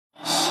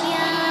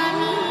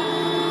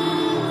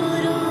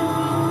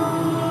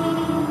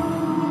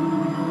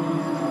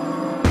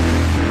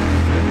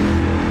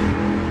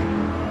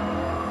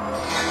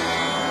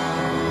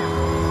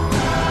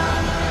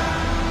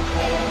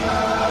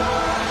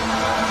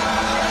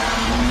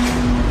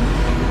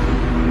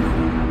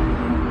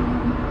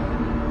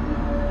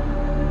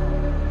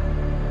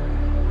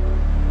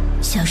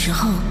小时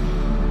候，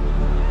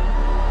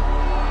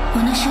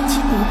我那生机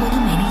勃勃的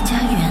美丽家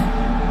园，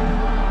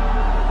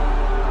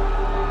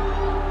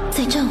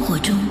在战火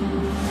中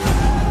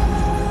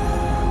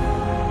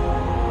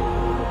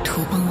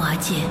土崩瓦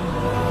解。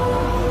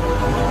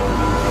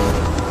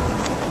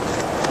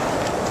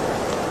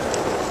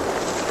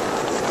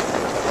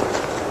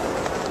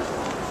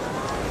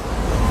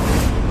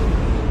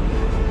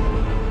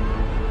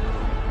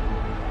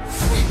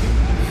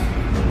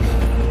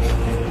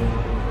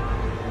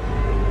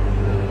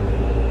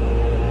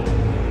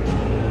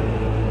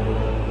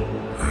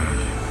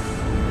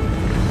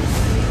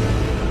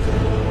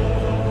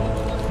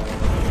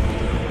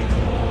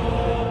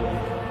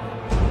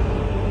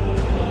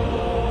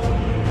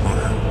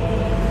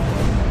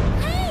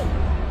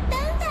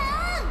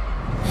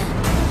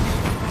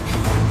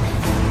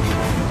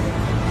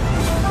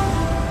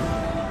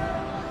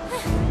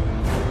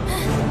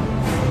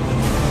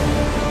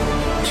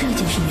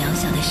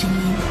声音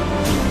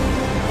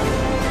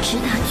直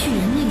达巨人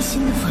内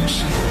心的方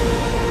式，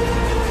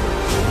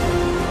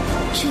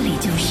这里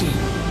就是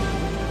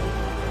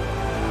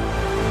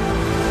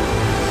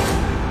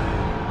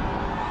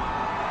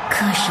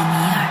克什米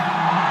尔。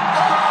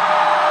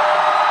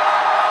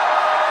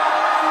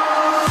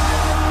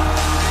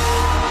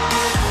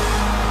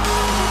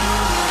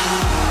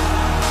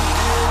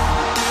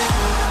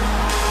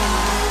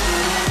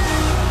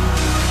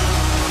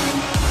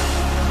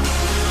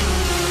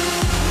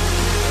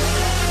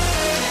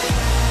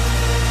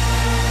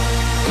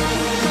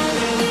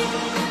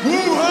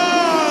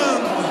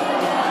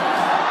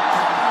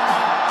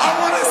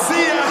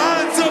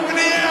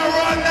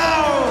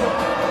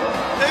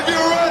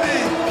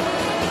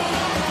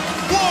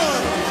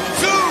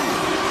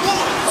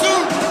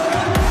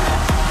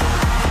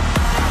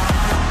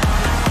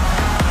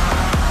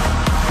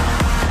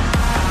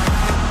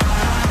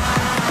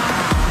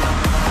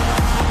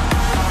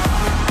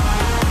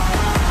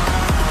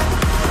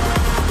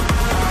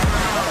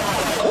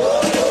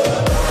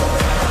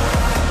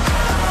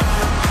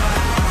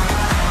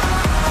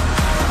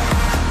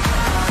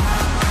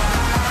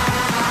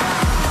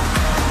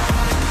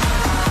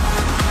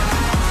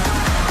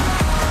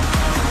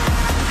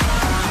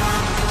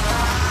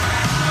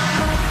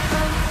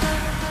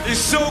It's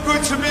so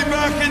good to be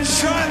back in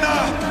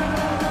China.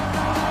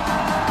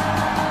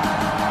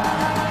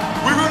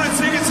 We're going to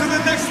take it to the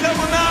next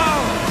level now.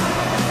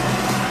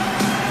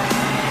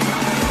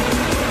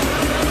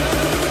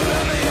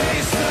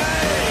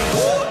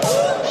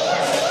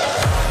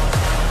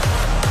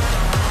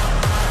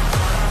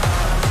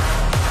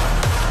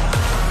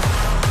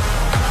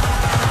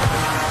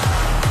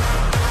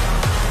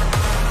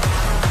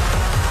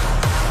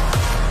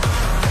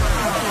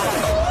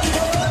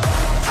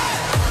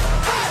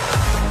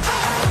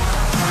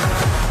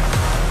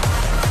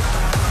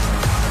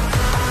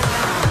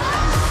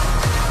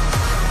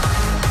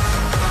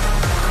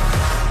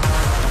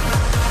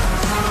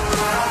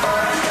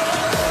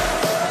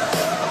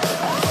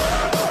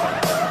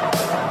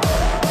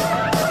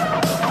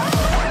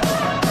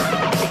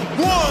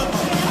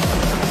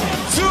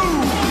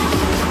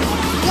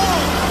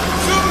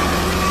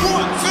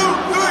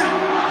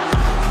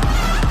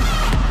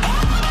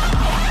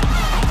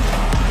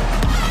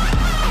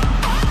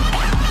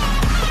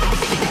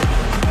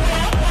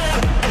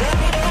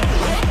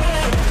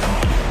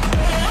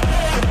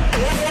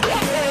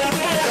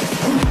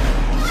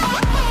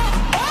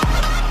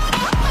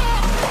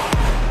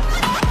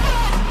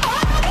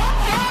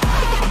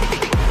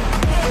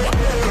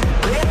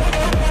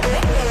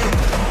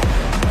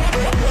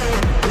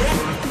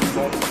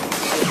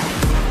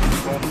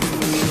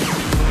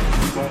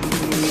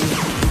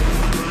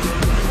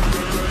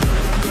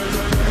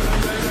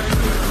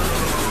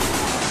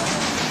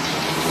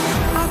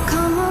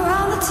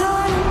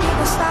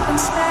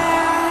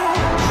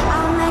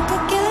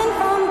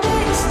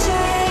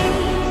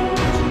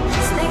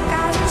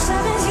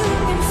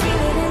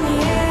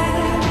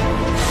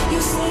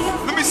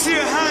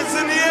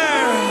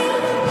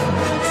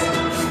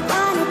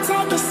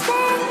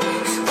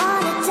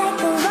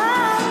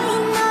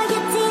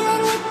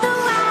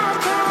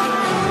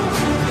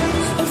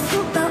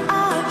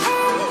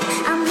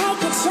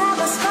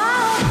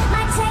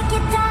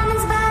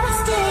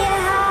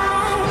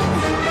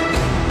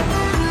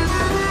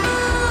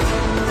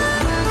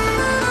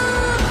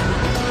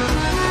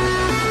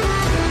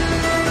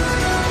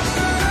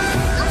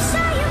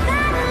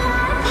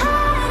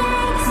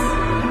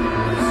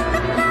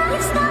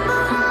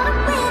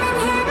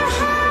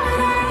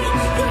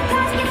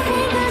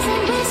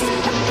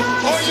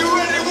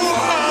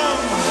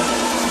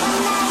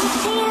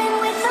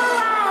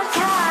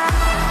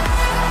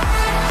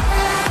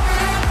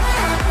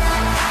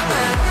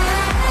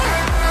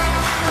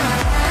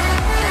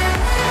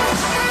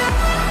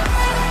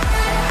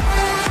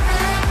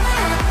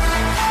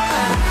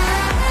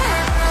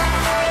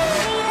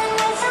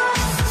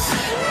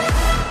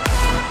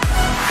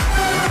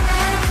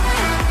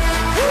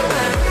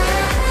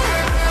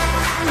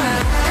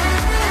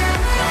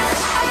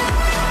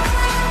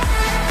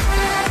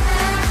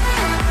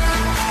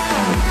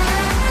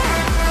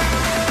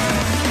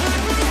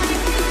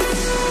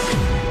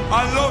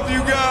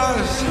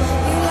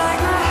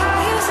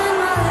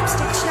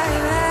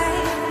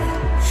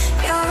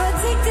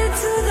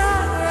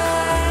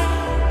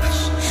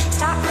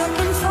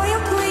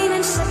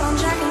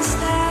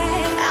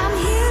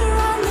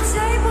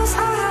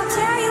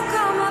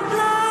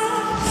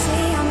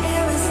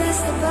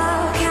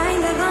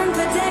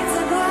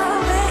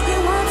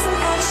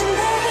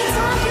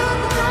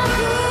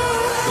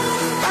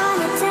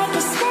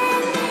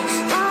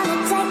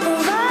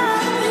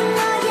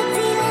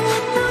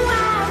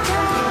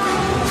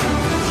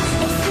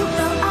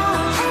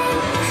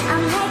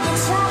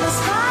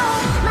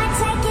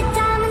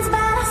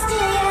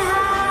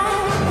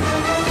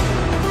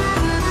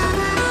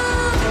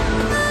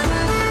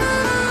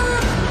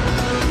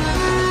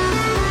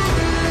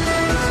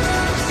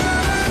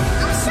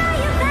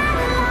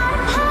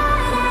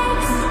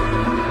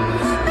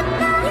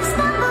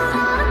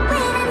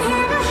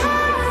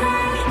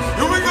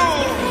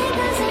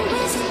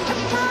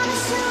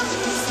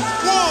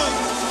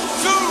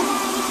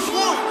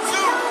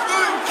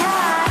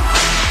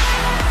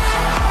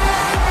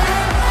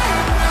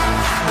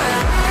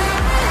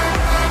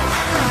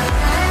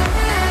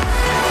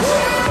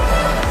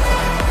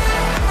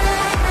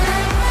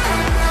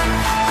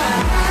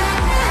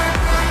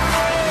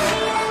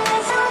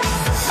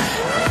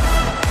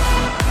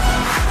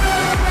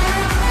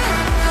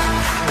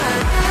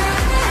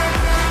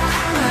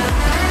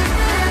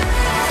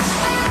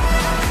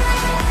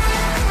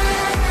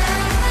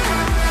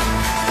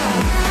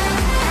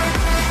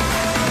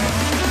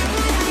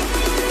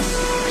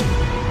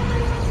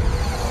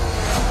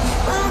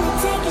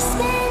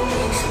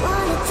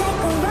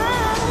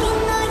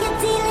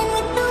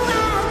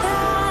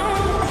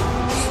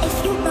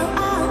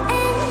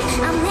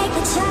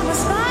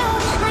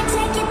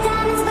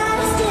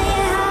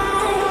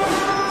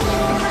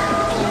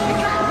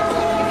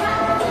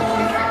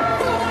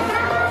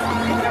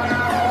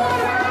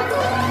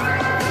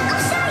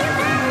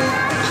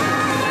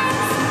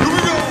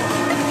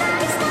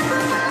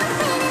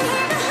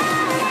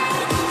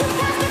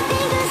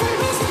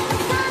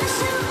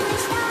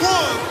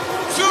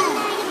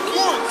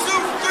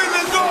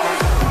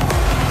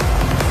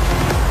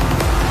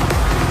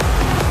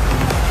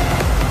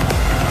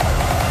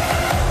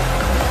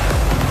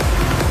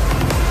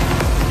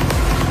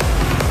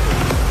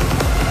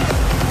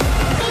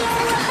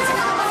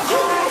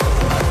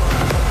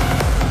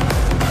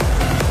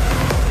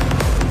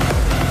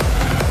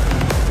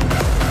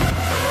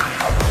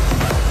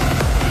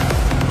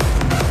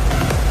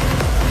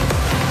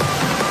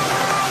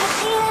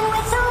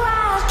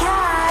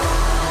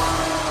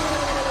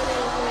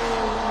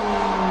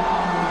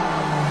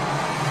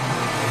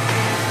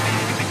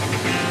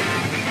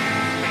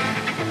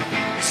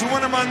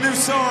 my new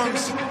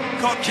songs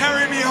called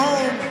Carry Me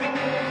Home.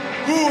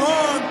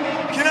 Wuhan,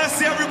 can I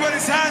see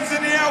everybody's hands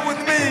in the air with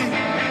me?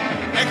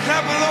 And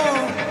clap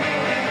along.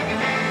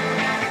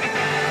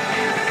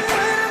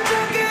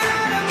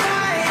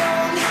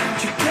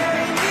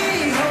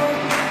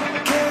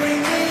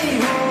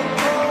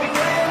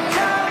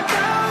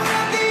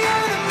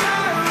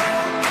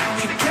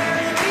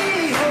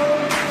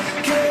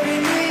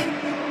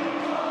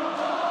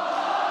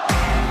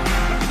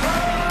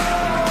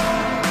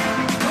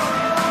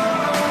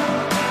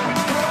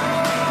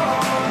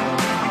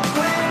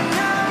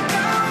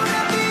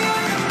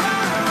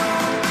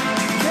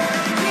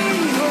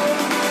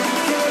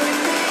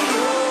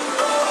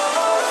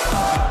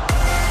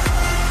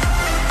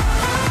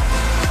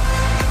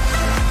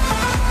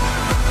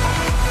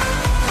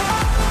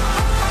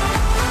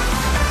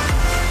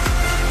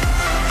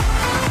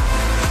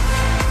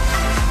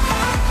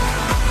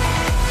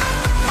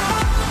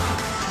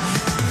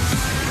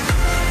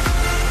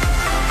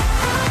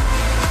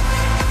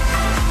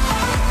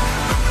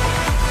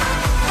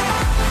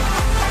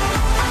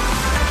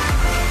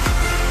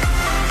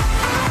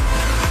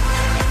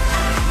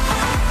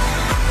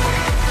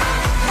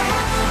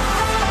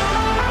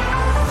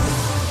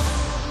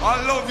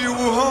 I love you,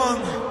 Wuhan.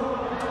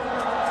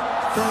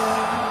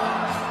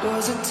 There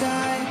was a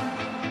time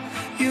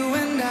you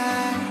and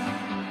I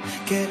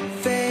get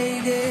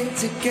faded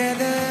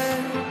together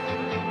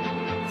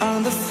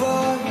on the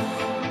floor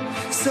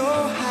so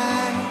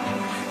high,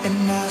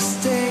 and I'll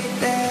stay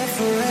there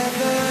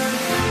forever.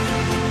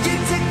 You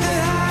took the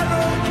high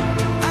road,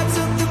 I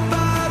took the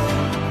bottle,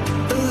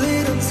 a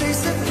little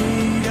taste of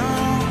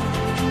freedom.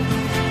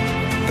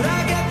 But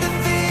I got the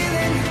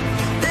feeling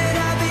that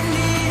I've been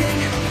needing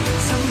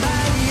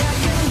somebody I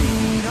can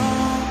lean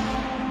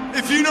on.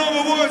 If you know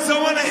the words, I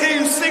want to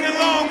hear you sing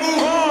along,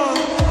 Wuhan.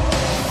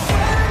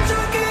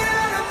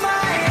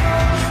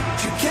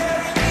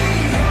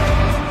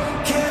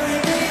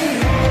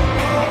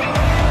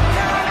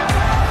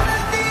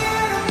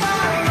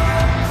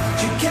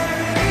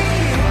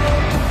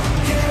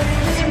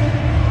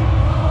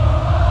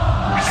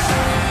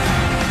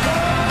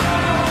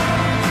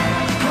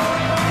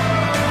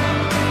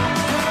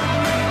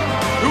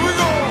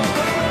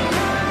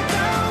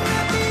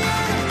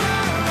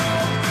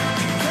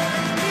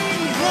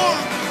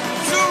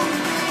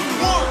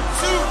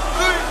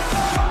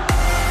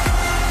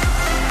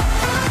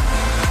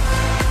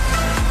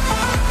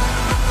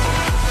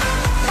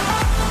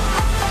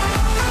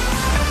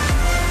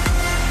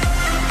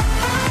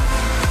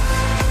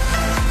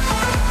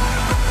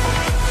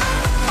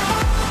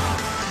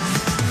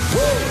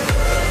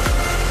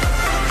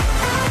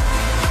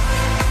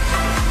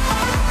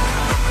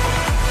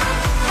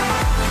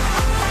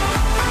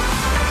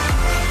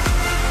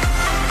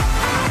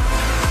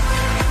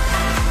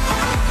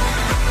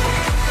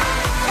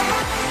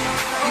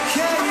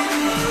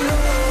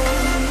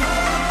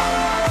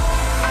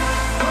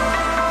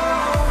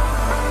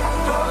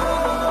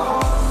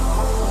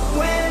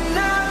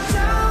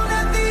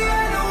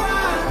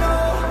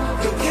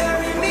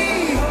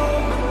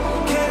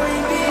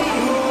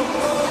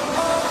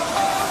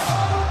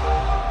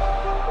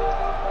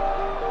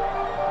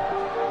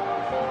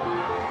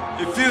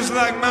 It feels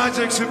like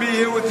magic to be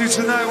here with you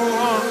tonight,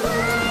 Wuhan.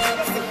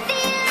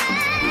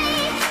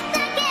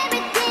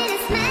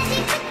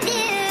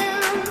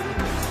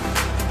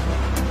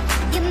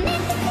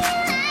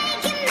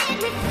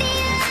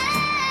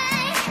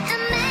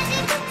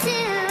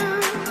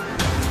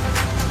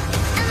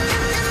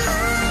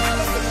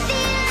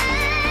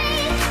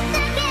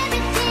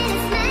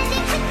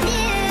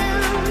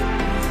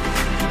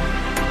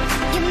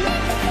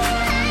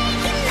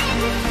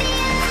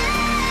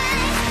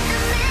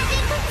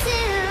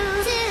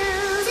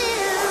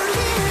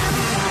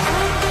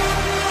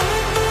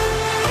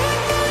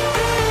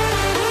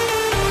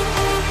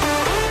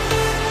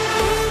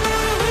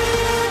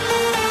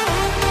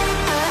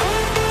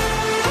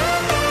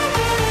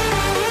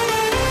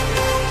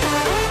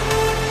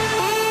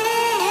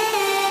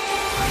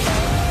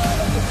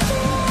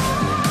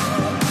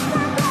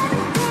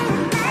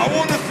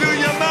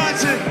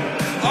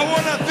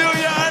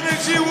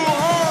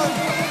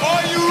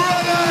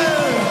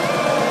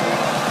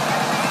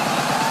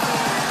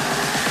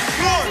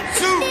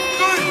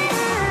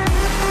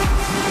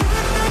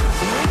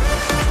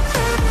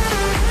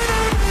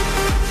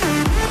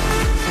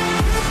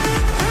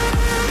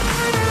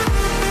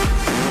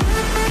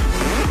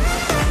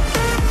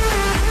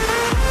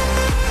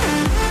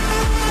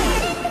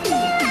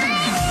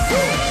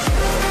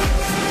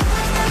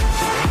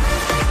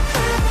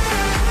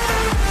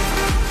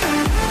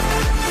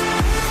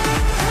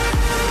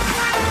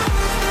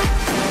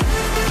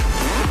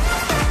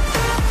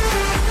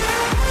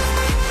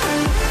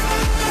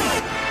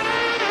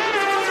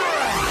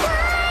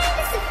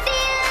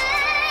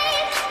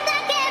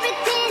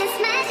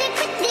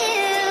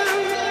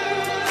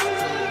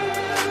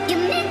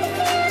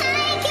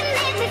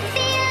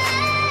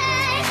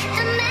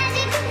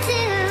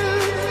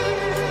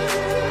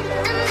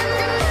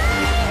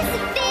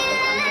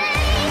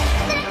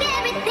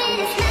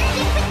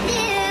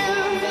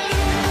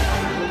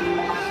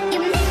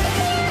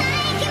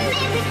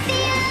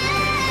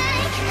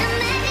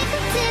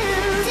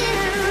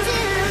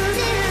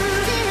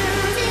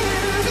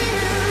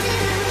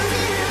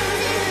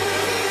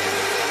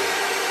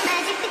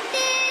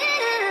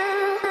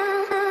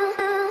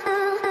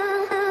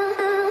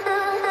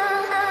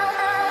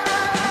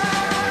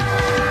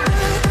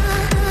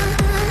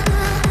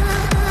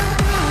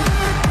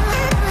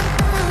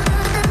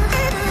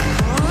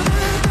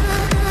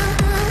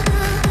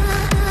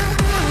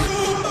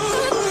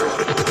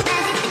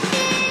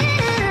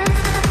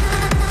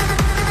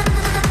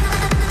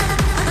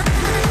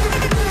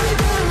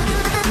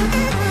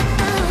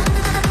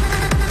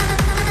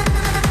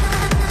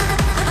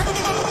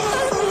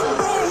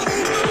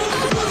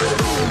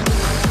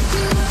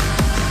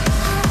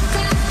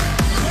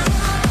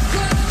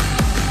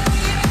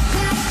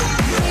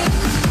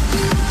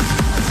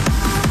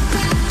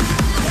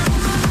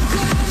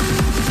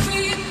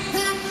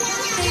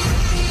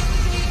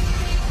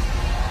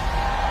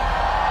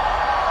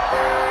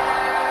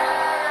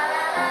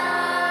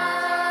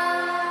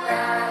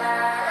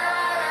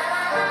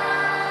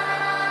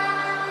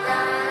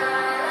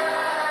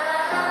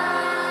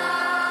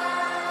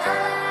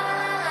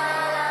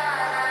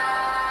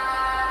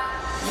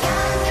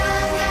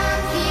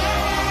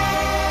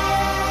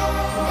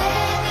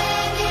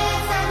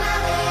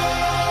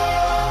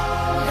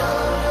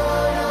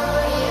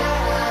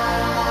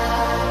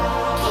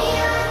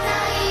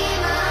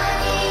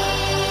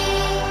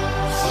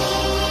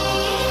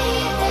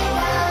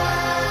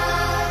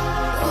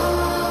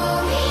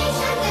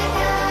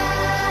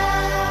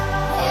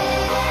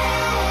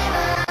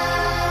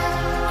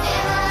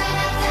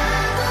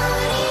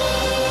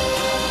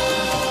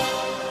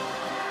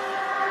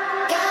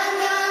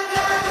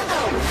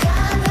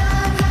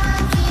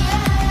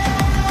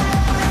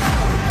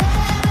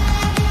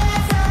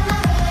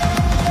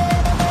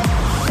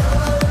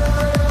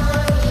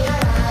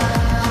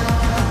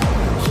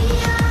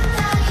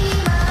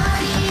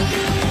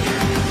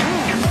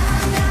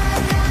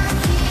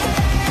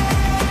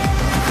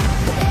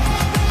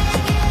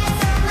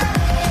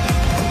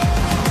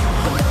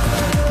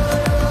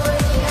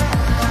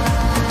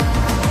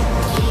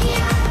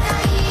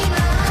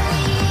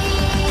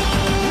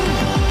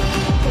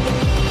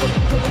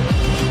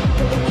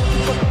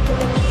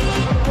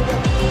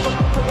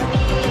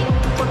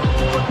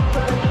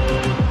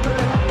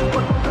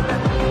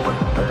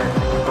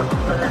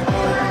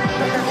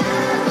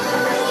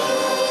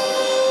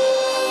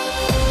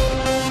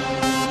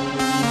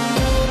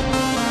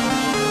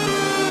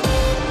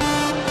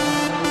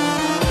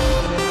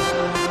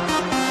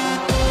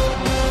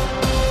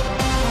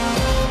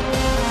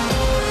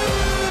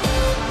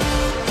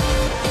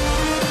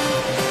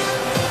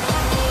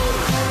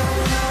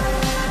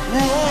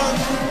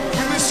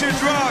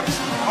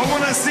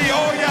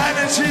 all your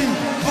energy,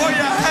 all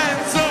your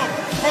hands up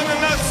from the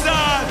left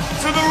side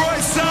to the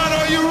right side.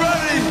 Are you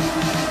ready?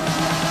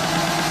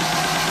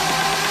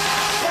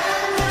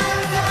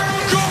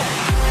 Go!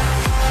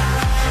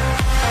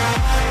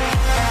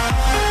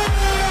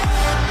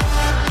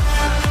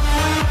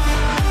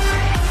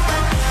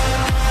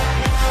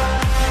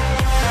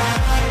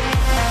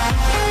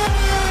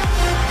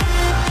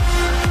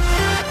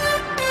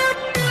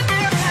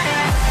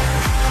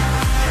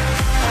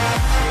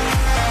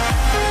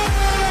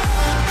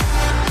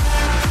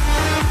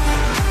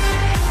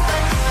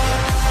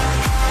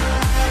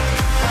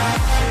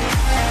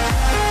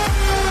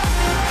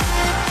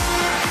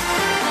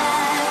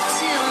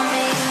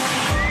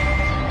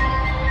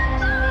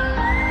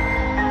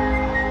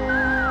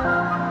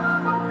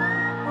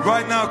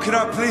 Right now, could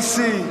I please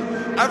see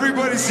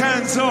everybody's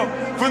hands up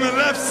from the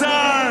left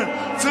side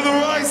to the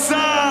right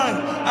side?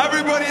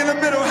 Everybody in the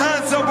middle,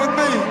 hands up with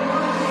me.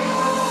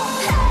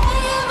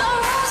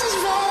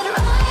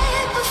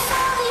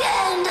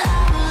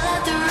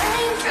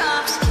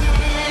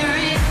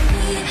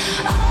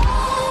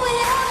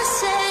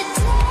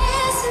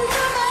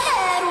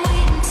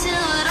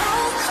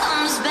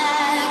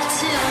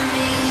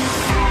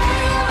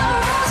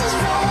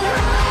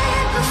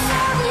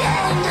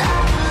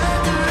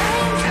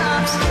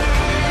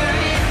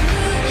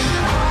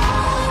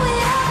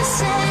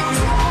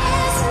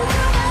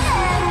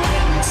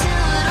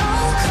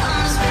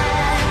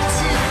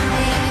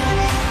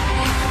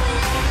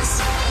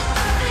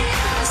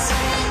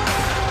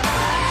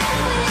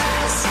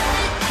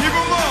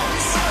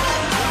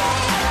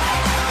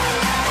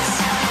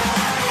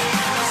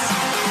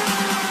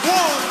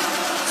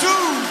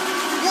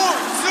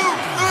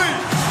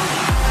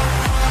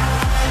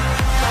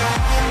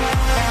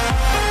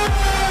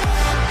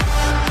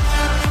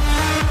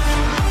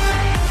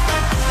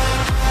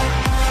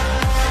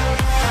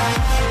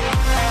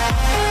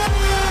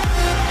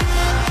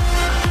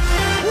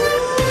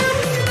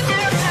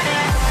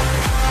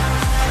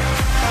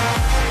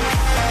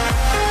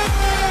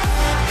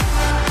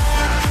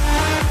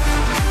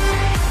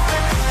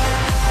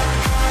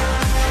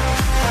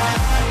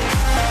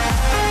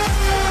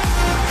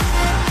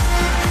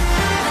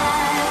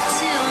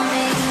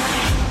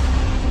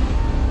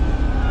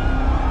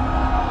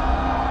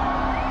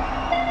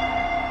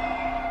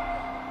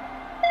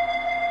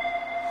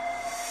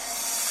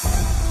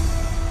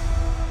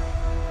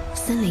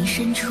森林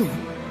深处，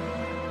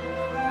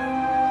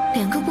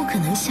两个不可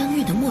能相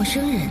遇的陌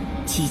生人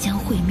即将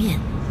会面。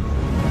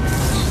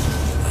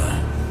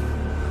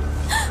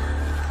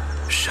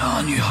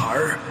傻女孩，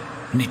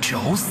你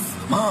找死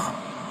吗？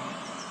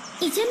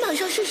你肩膀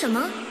上是什么？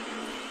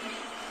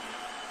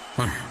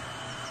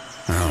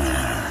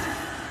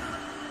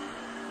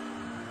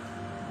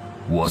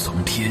我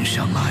从天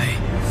上来，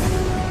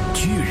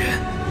巨人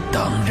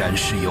当然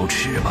是有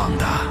翅膀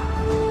的。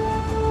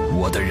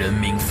我的人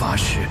民发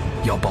誓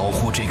要保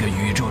护这个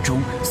宇宙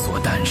中所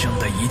诞生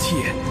的一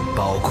切，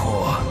包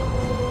括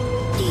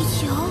地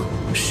球。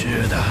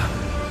是的，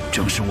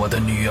正是我的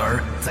女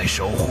儿在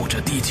守护着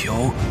地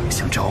球，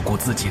像照顾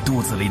自己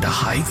肚子里的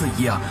孩子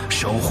一样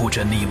守护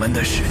着你们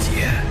的世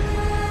界。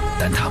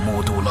但她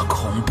目睹了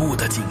恐怖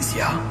的景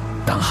象，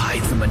当孩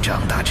子们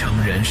长大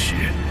成人时，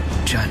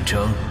战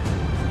争，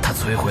它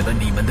摧毁了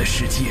你们的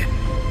世界，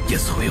也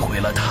摧毁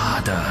了她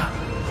的。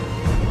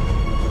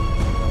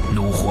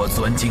怒火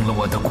钻进了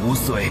我的骨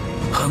髓，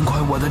很快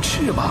我的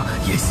翅膀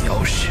也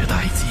消失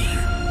殆尽。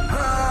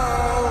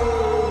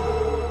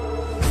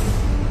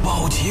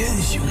抱歉，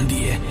兄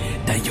弟，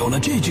但有了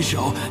这只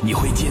手，你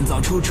会建造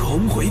出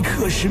重回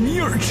克什米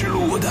尔之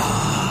路的。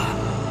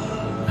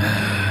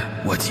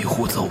我几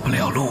乎走不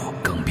了路，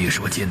更别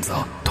说建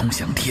造通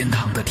向天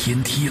堂的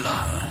天梯了。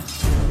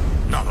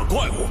那个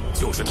怪物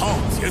就是他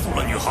劫走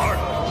了女孩。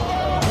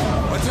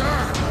我这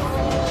儿。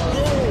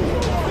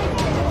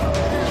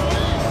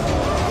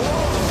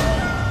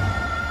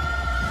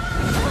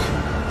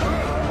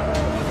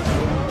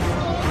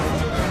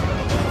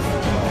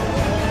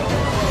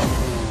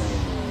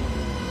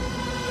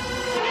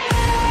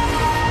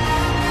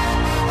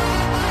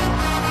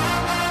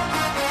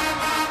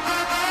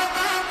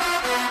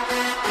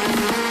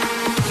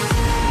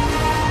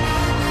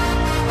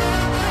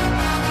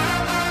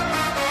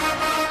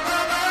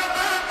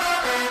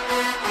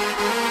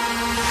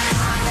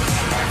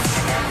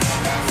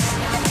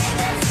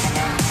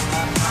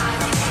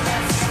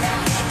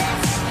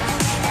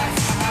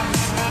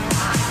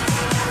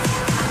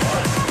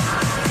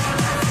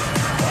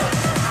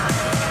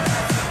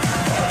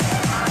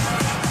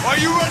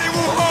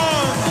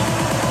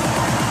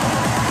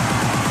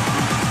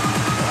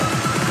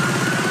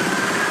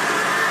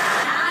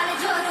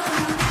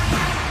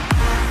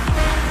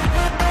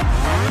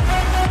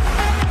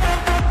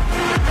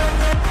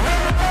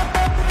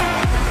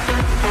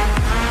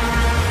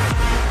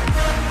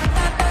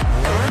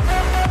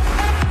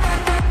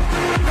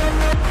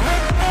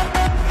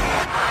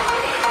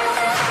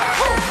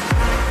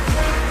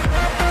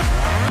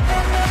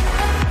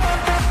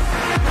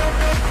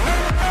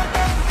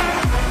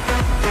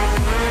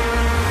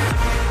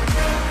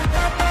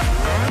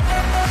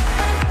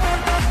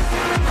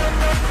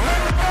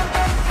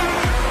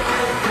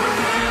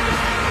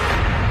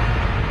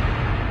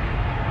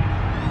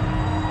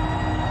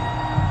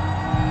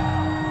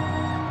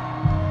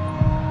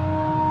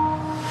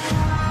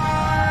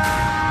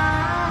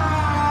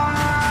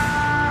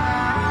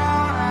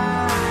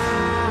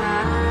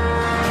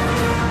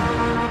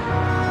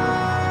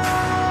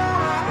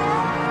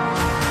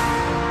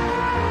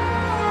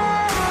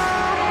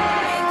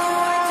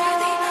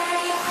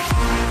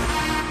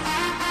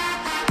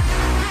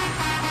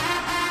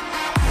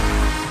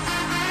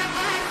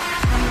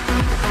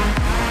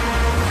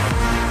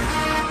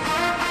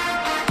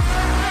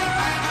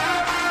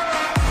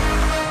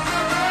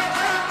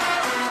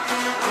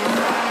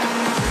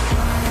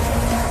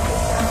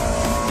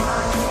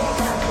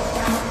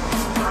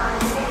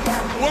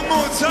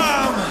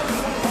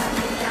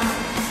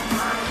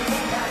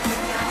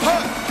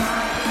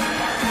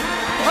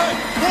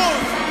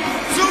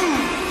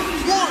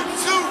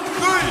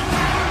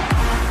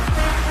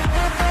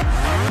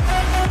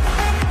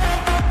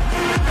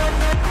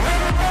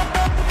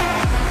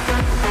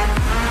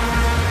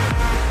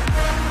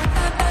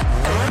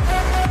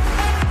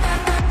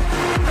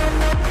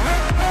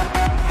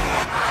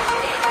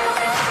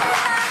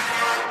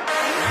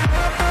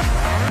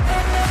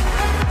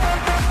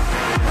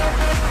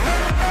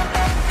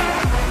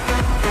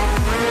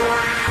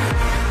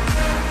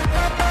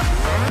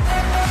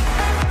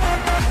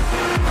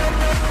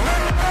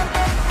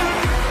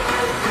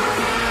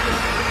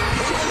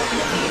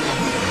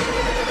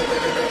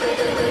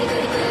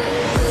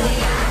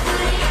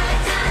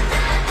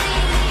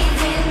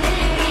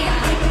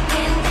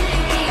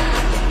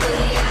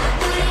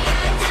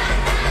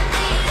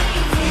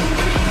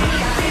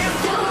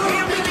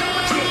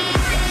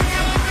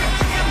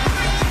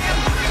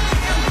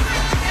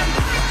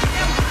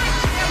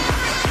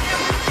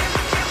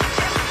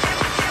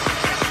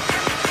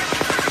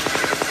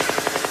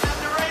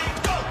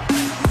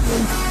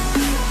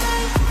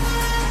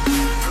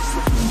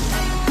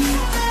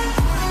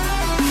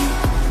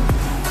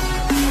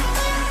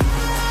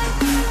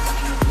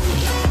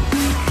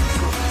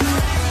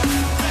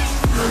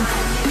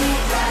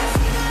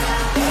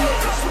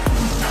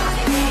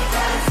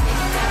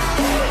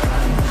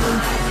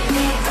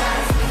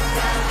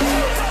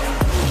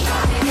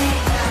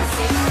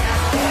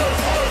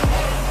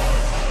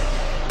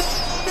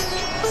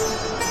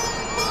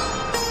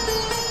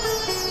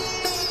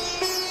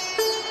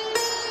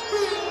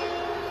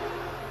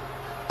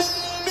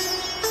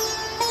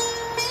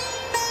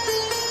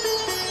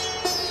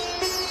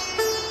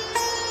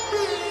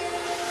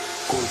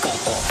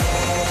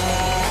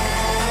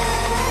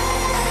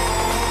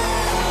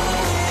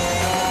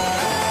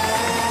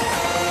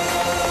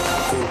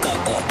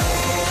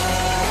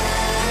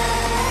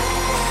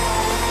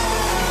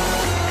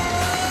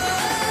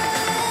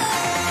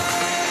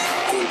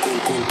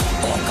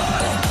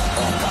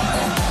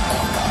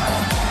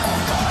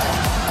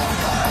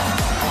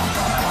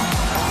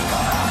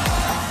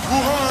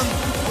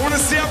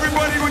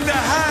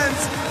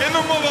in the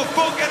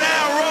motherfucking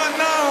air right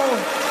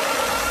now.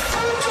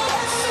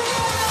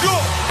 Go!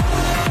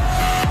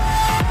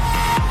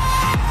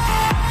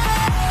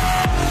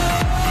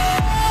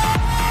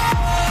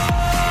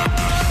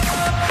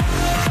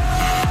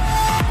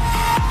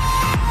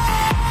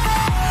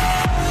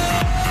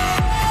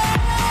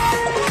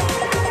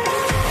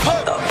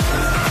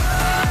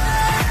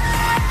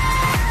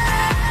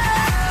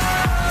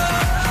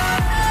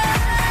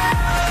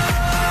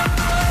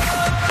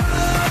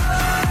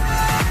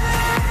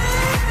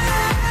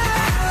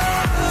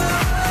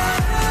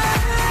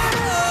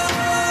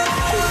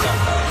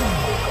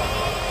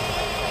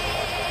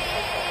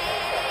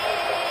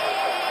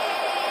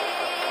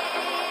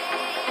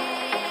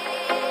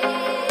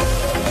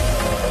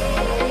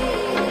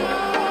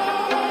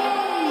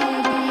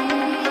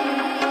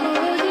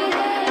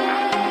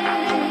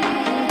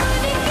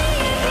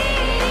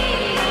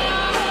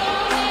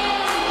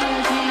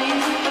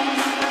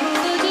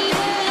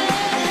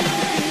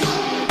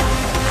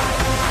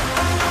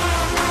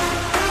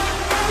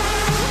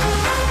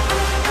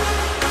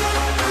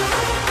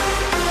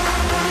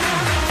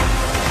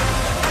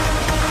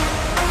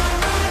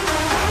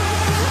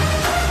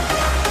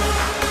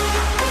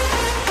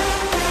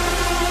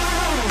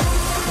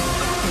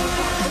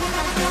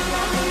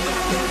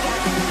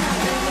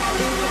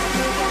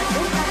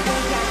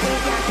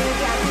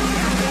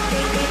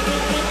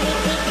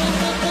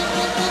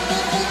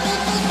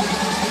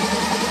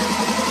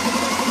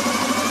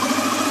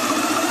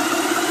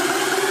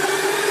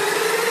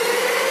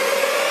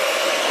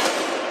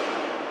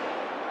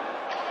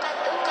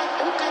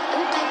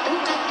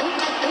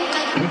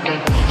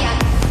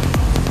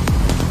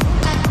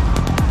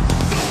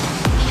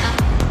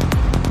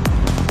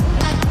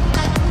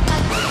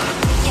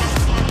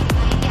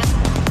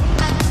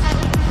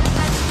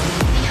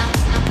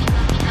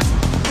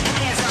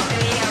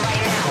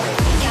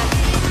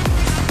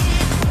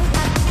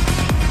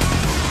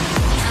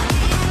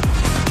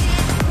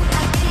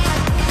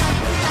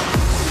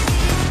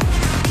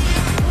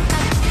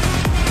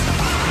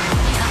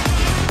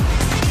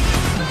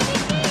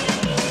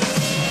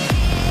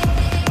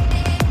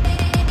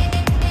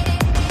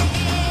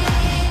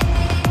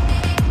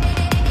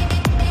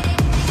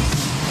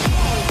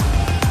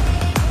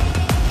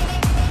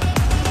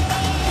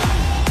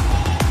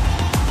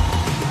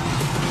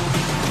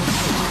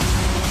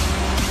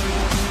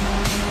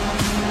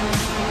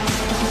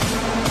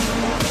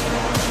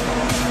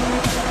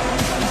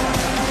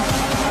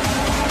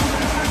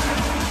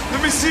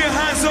 See your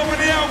hands up in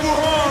the air,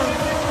 Wuhan.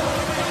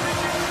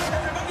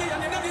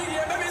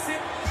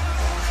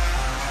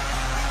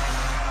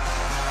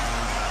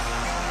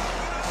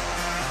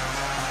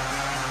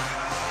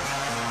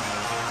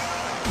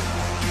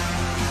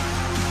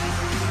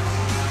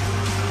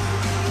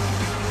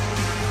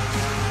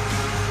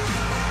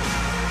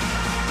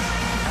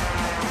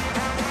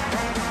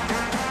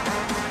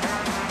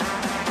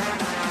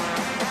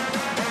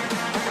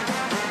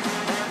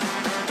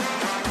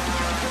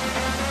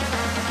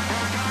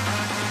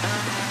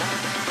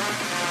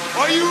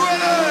 Are you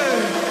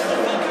ready?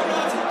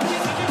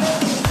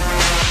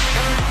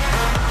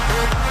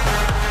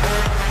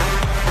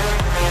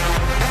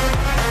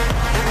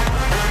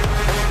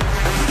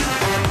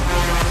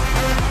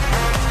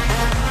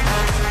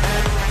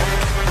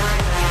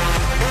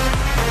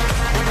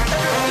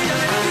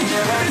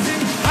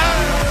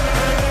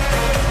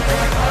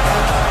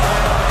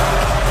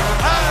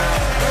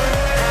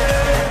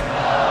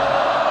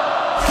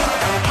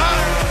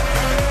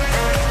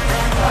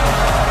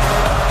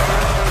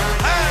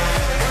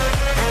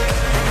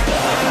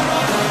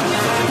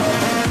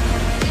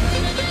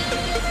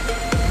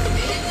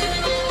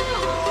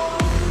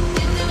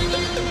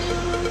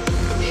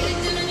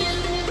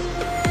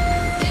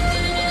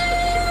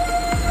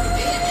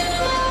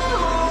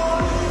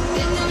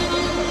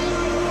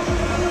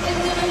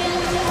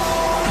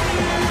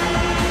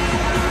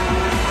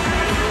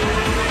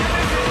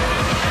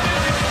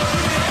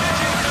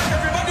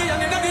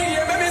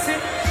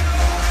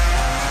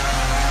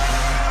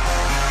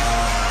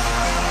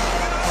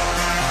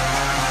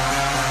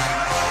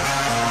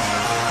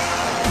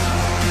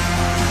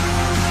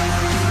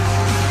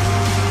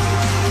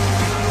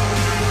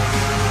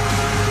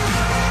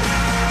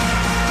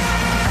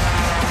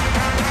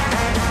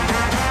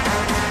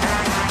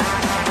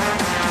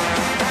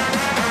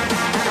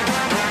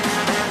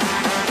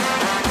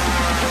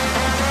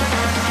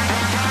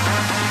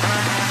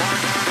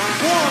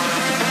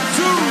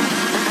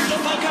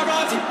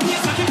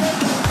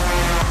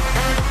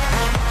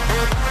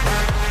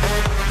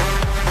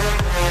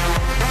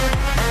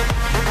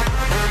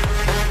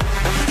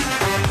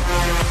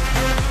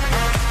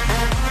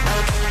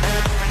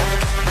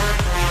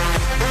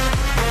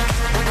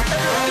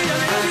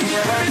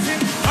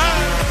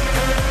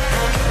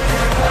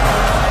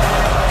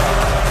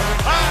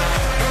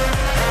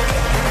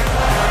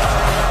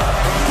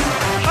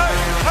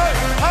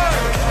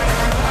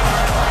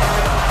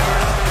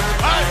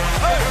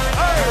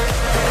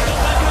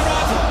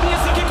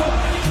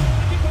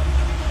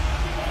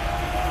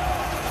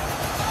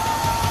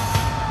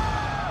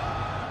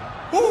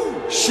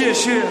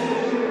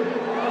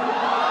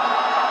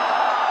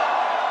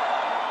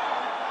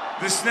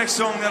 next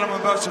song that I'm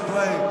about to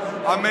play,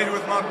 I made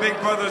with my big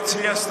brother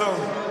Tiesto.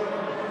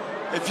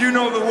 If you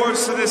know the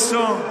words to this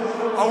song,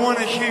 I want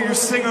to hear you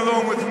sing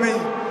along with me.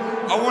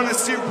 I want to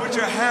see you put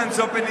your hands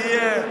up in the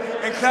air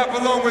and clap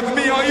along with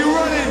me. Are you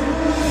ready?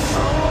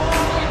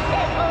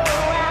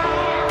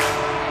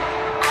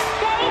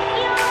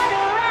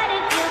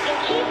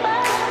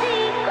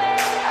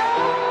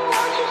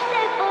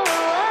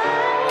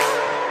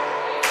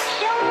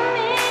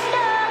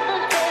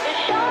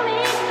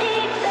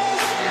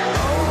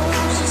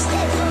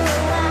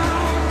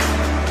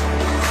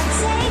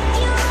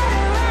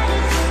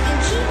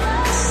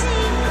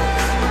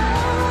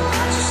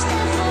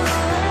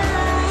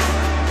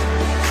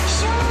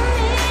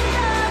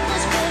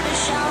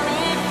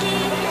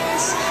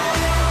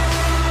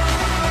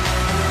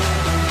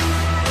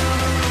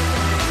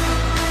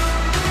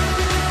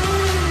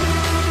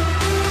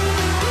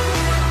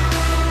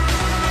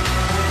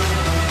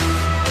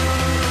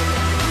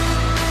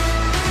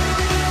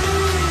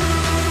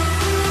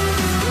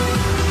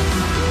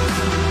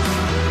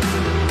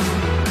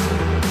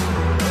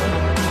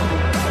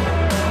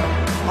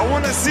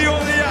 See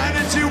all the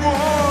energy we'll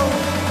hold.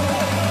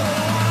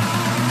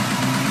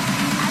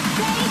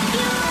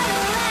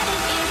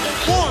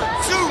 One,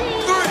 two,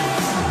 three.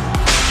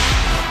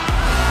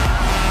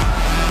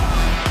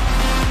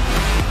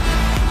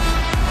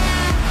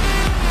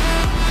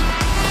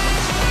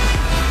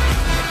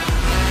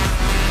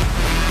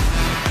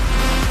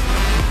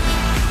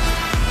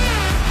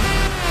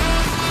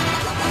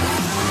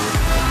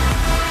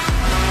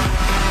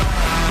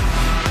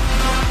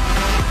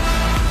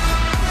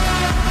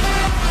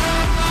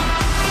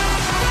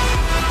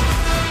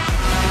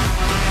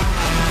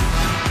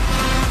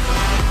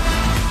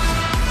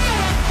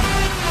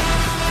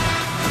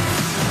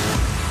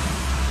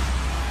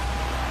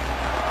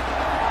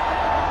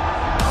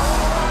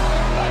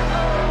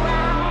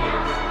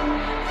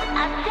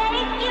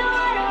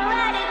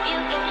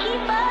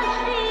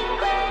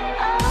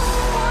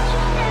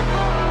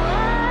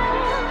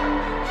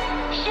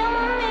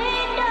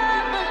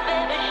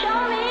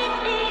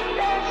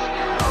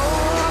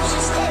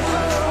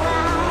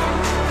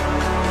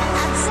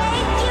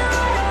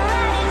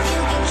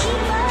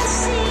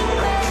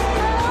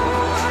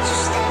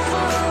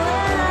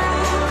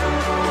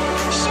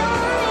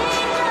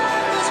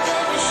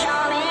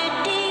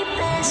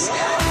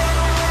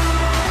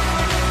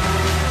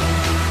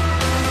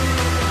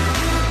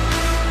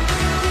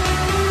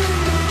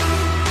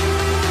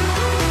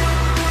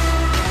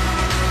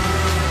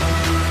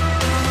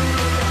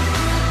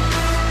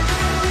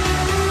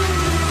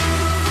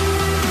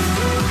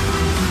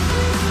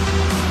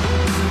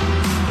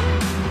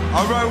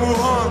 All right,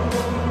 Wuhan,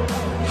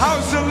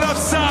 how's the left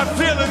side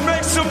feeling?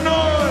 Make some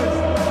noise.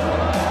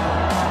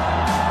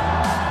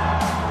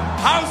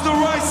 How's the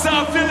right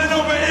side feeling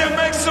over here?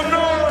 Make some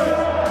noise.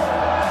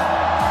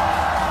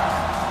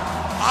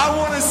 I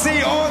want to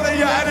see all of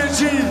your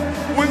energy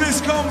when this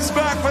comes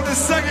back for the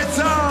second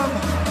time.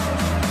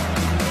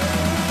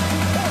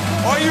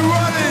 Are you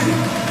ready?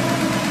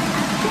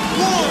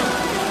 1,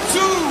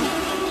 2,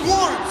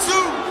 3.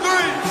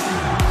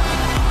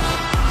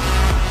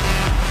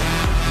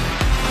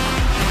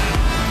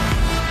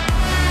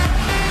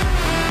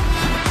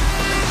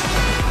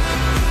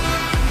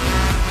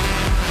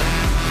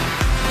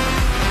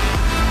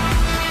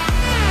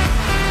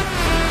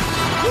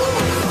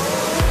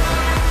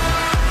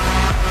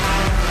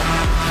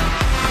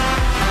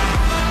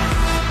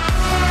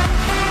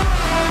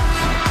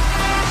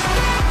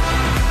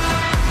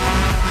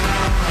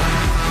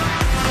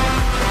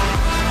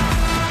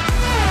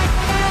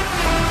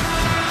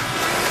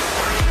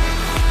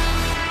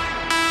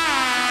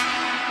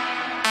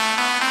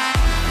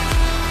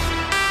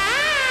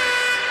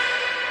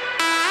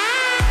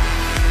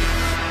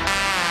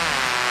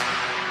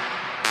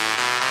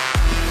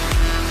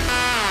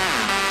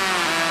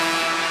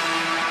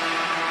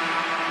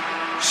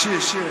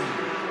 Shit.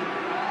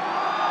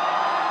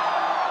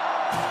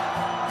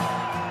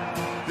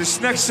 This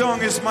next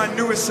song is my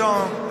newest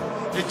song.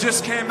 It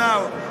just came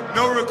out,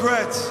 No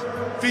Regrets,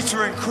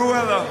 featuring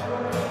Cruella.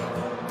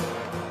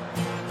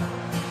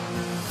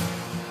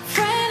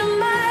 Friend of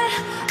mine,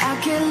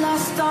 I get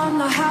lost on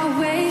the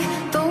highway.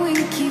 The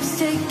wind keeps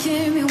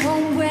taking me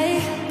one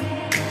way.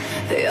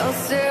 They all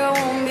say I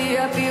won't be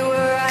happy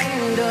where I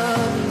end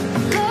up.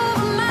 Love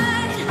of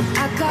mine,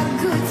 I got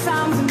good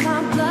times in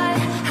my blood.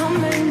 How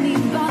many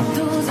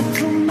bottles are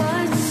too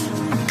much?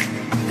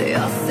 They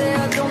all say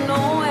I don't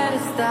know where to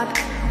stop,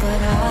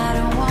 but I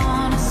don't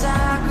wanna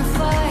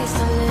sacrifice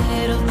the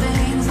little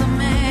things that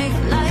make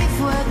life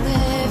worth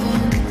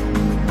living.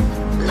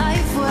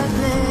 Life worth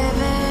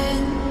living.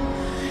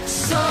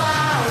 So I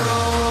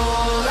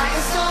roll like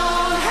a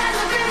stone, hands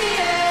up in the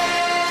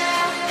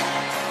air.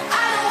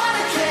 I don't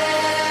wanna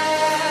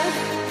care,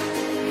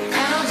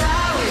 and I'll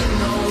die with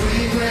no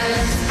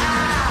regrets. I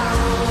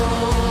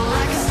roll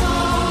like a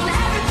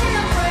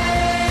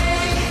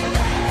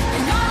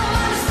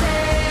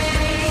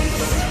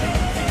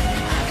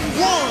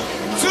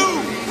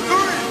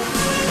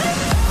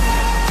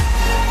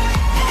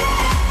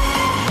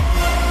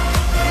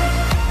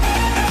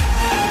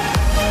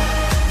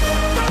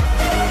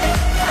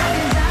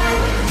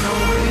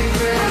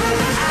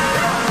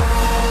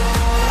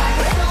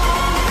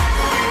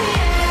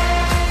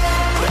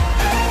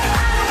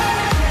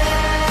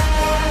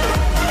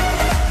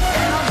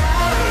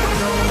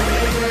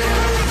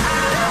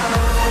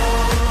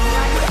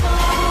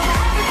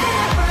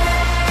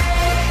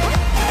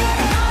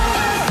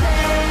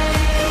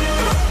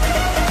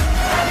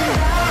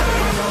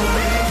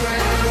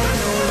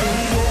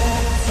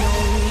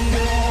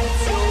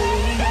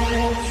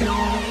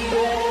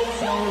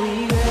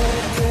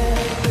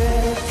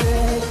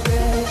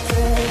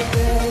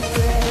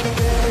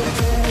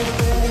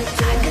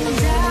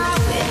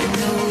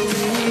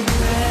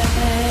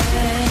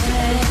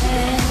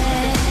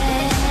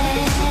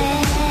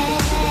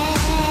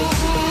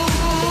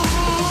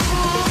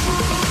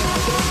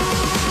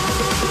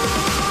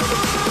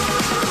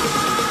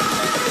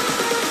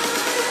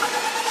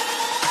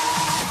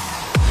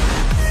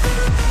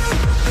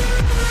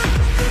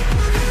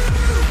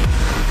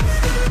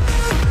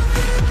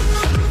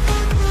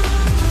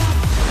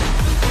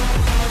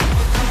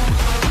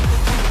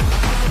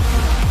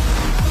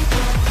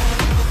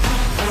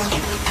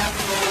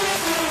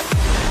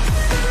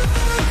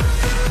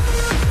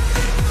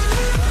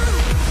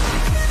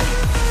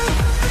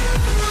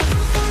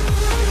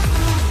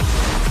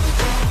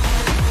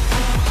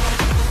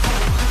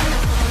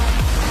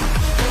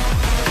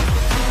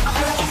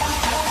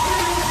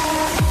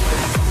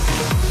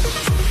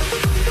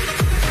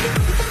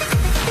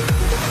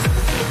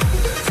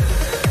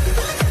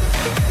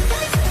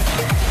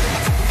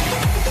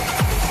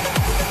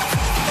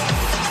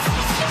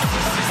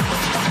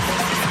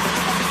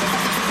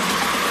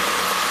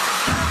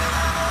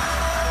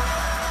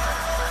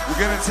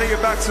to take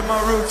it back to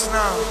my roots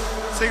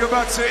now. Take it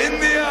back to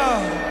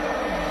India.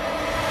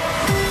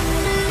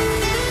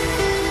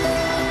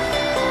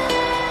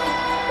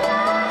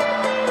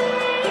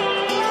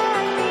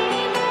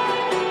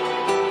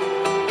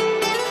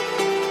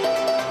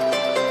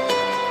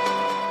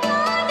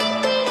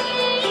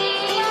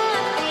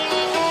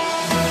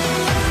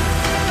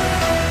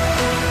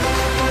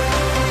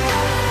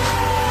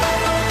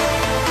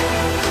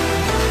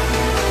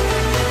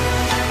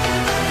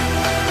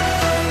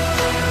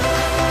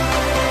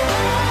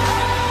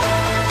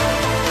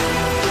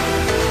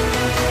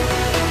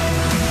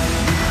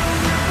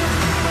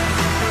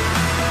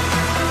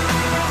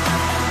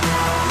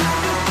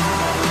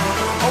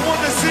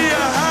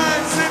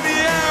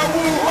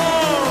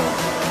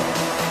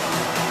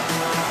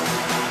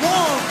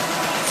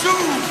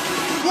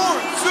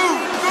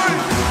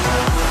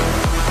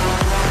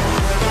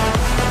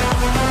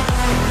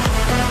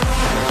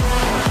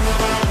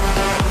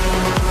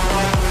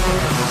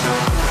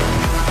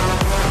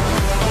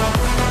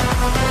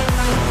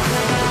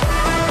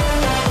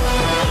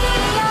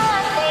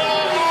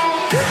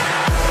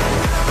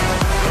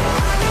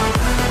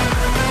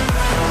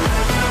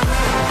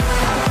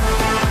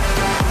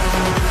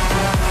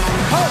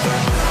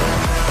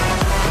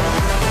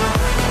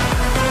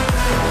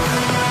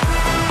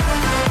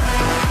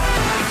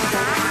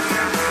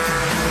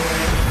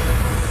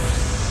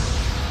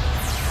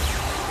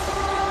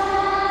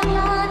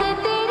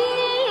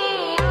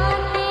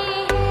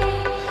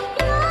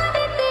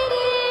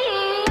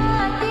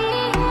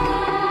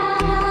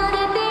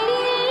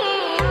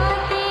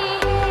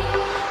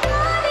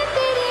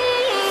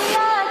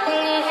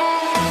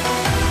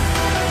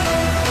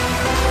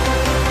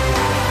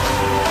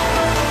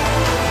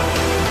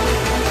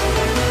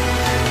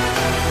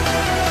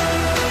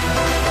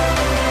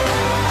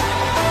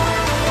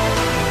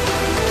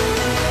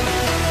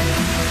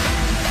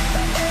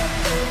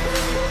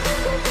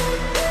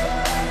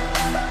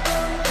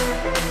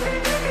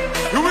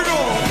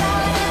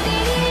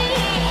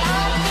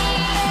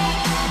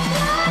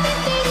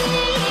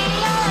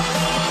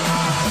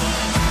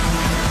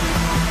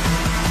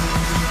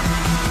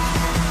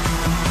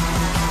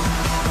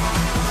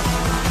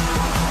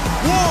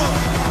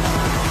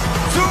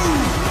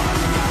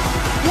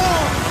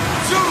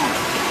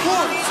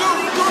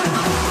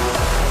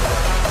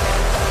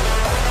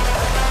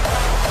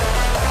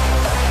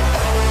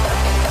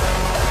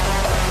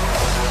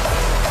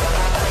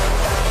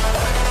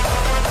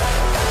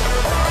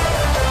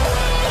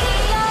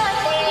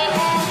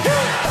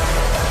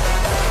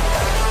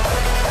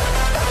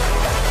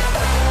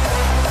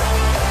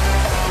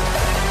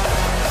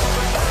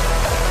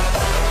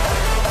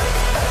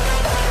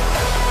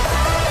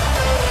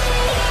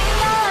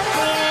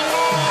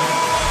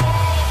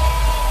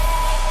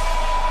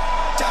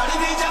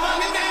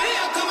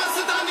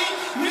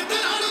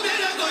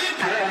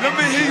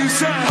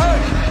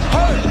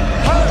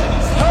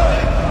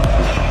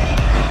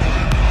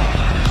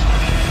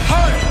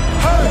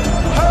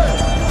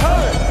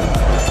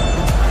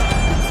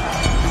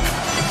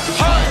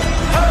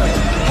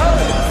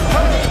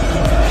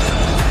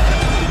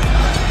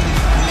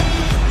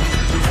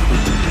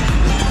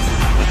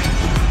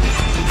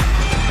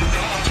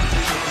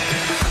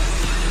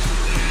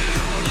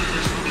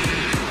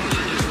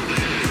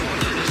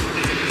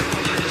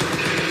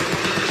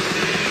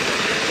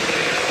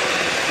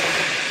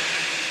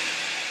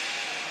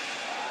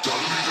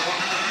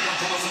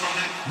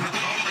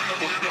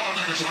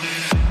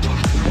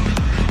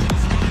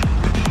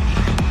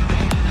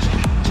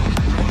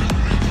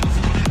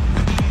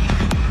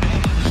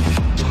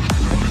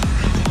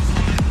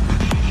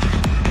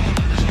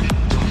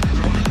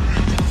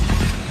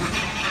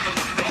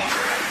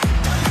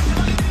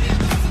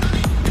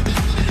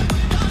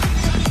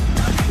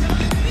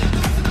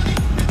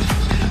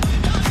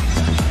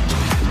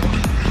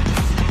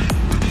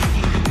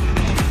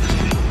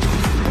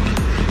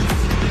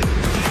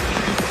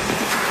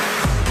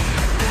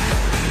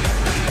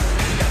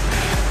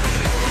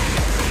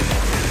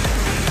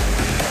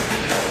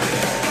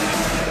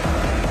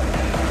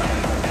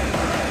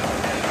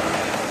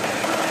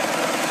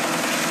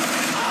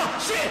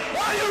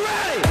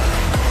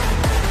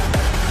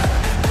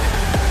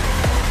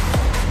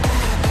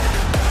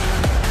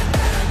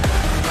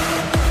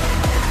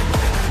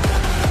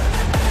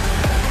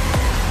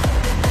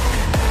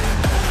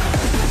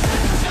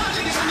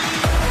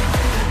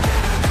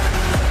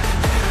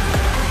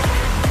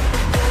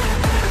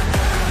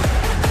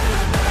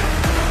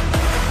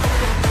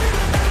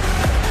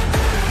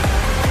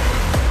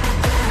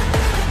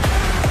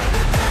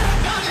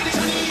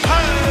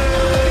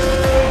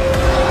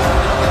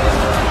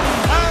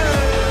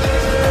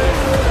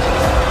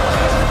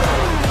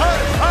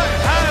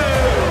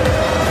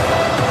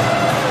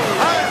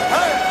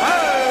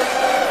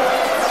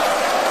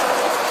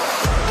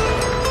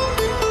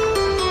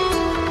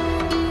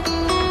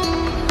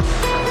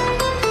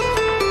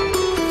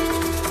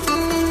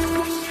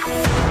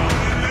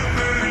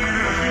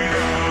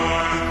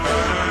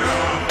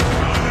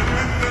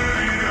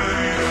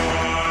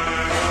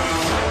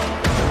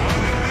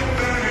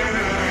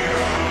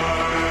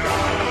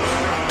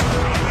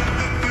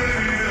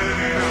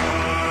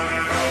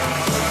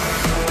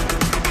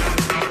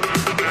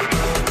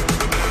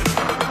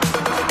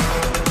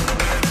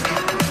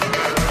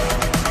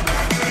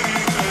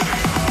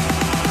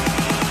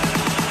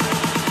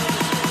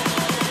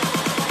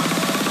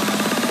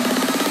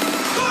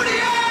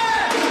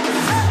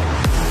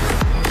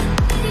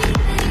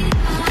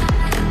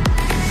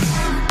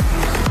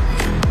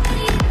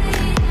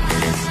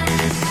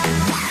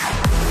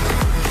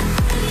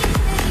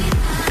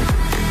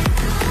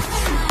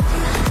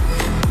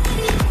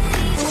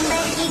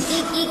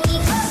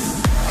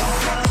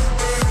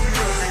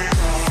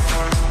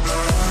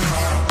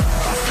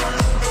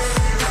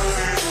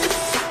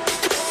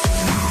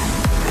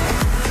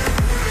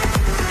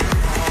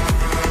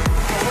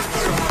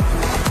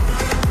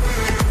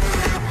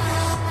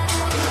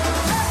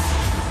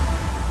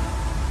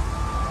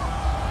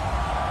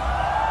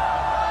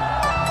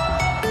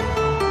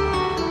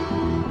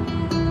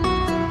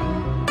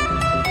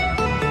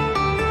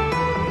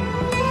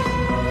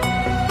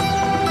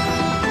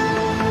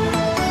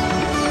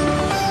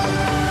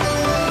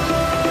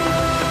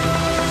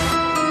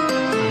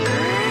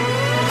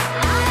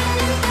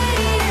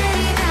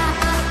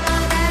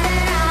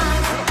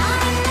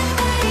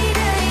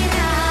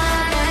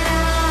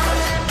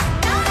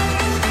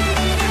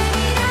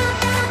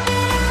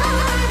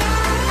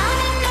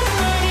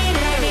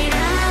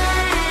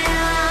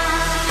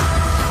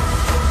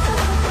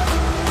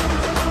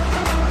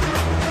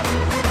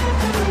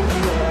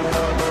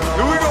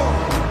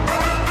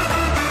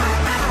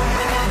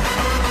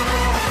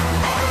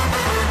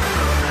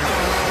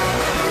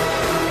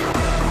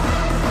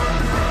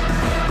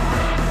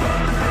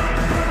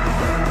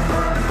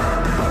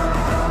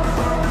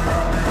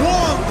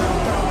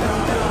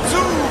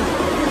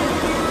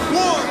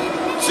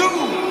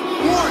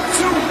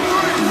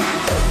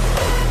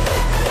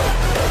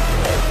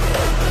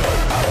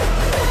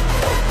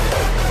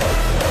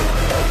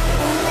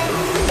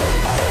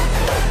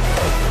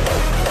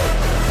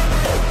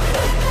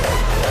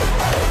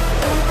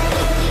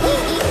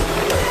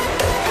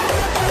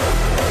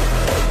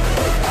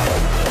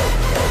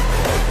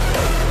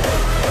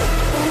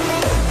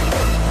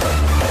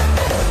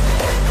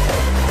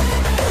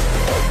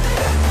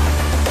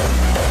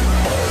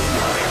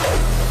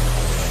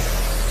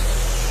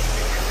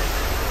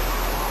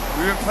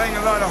 playing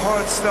a lot of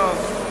hard stuff.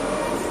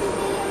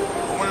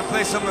 I want to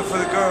play something for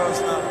the girls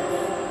now.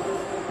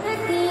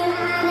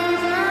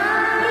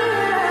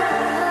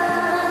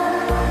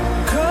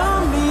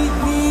 Come meet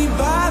me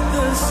by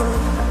the sun.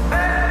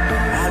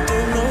 I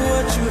don't know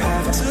what you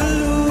have to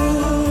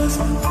lose.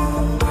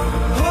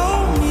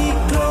 Hold me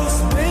close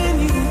when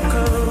you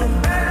come.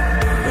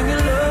 Bring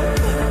your love,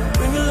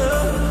 bring your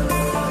love.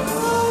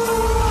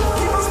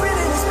 Keep on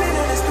spinning and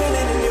spinning and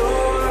spinning in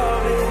your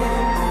orbit.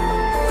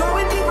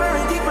 Going deeper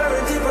and deeper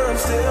and deeper, I'm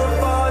still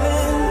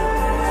falling.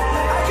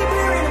 I keep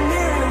hearing a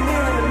mirror,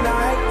 the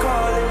night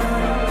calling.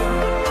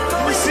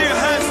 Let me see your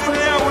hands in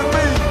the air with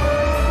me.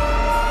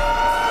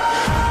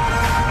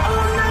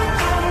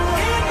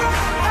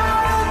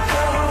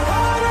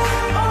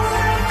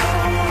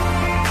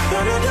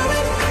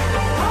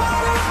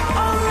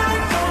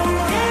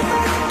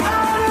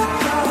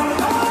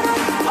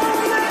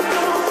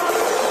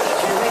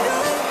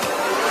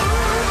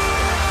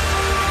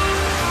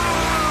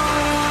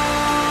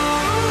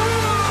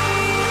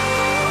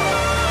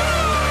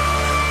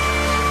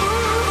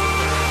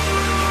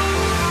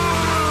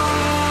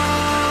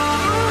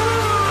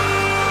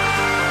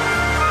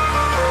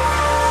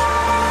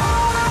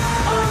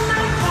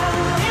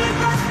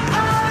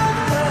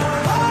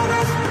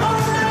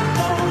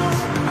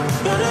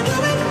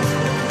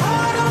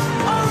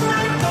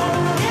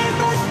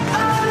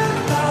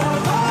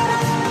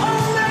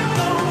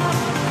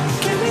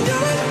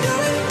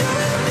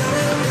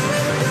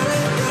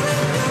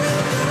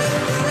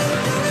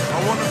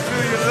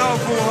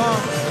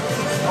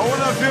 I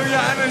want to feel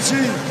your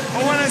energy.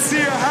 I want to see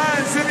your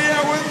hands in the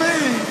air with me.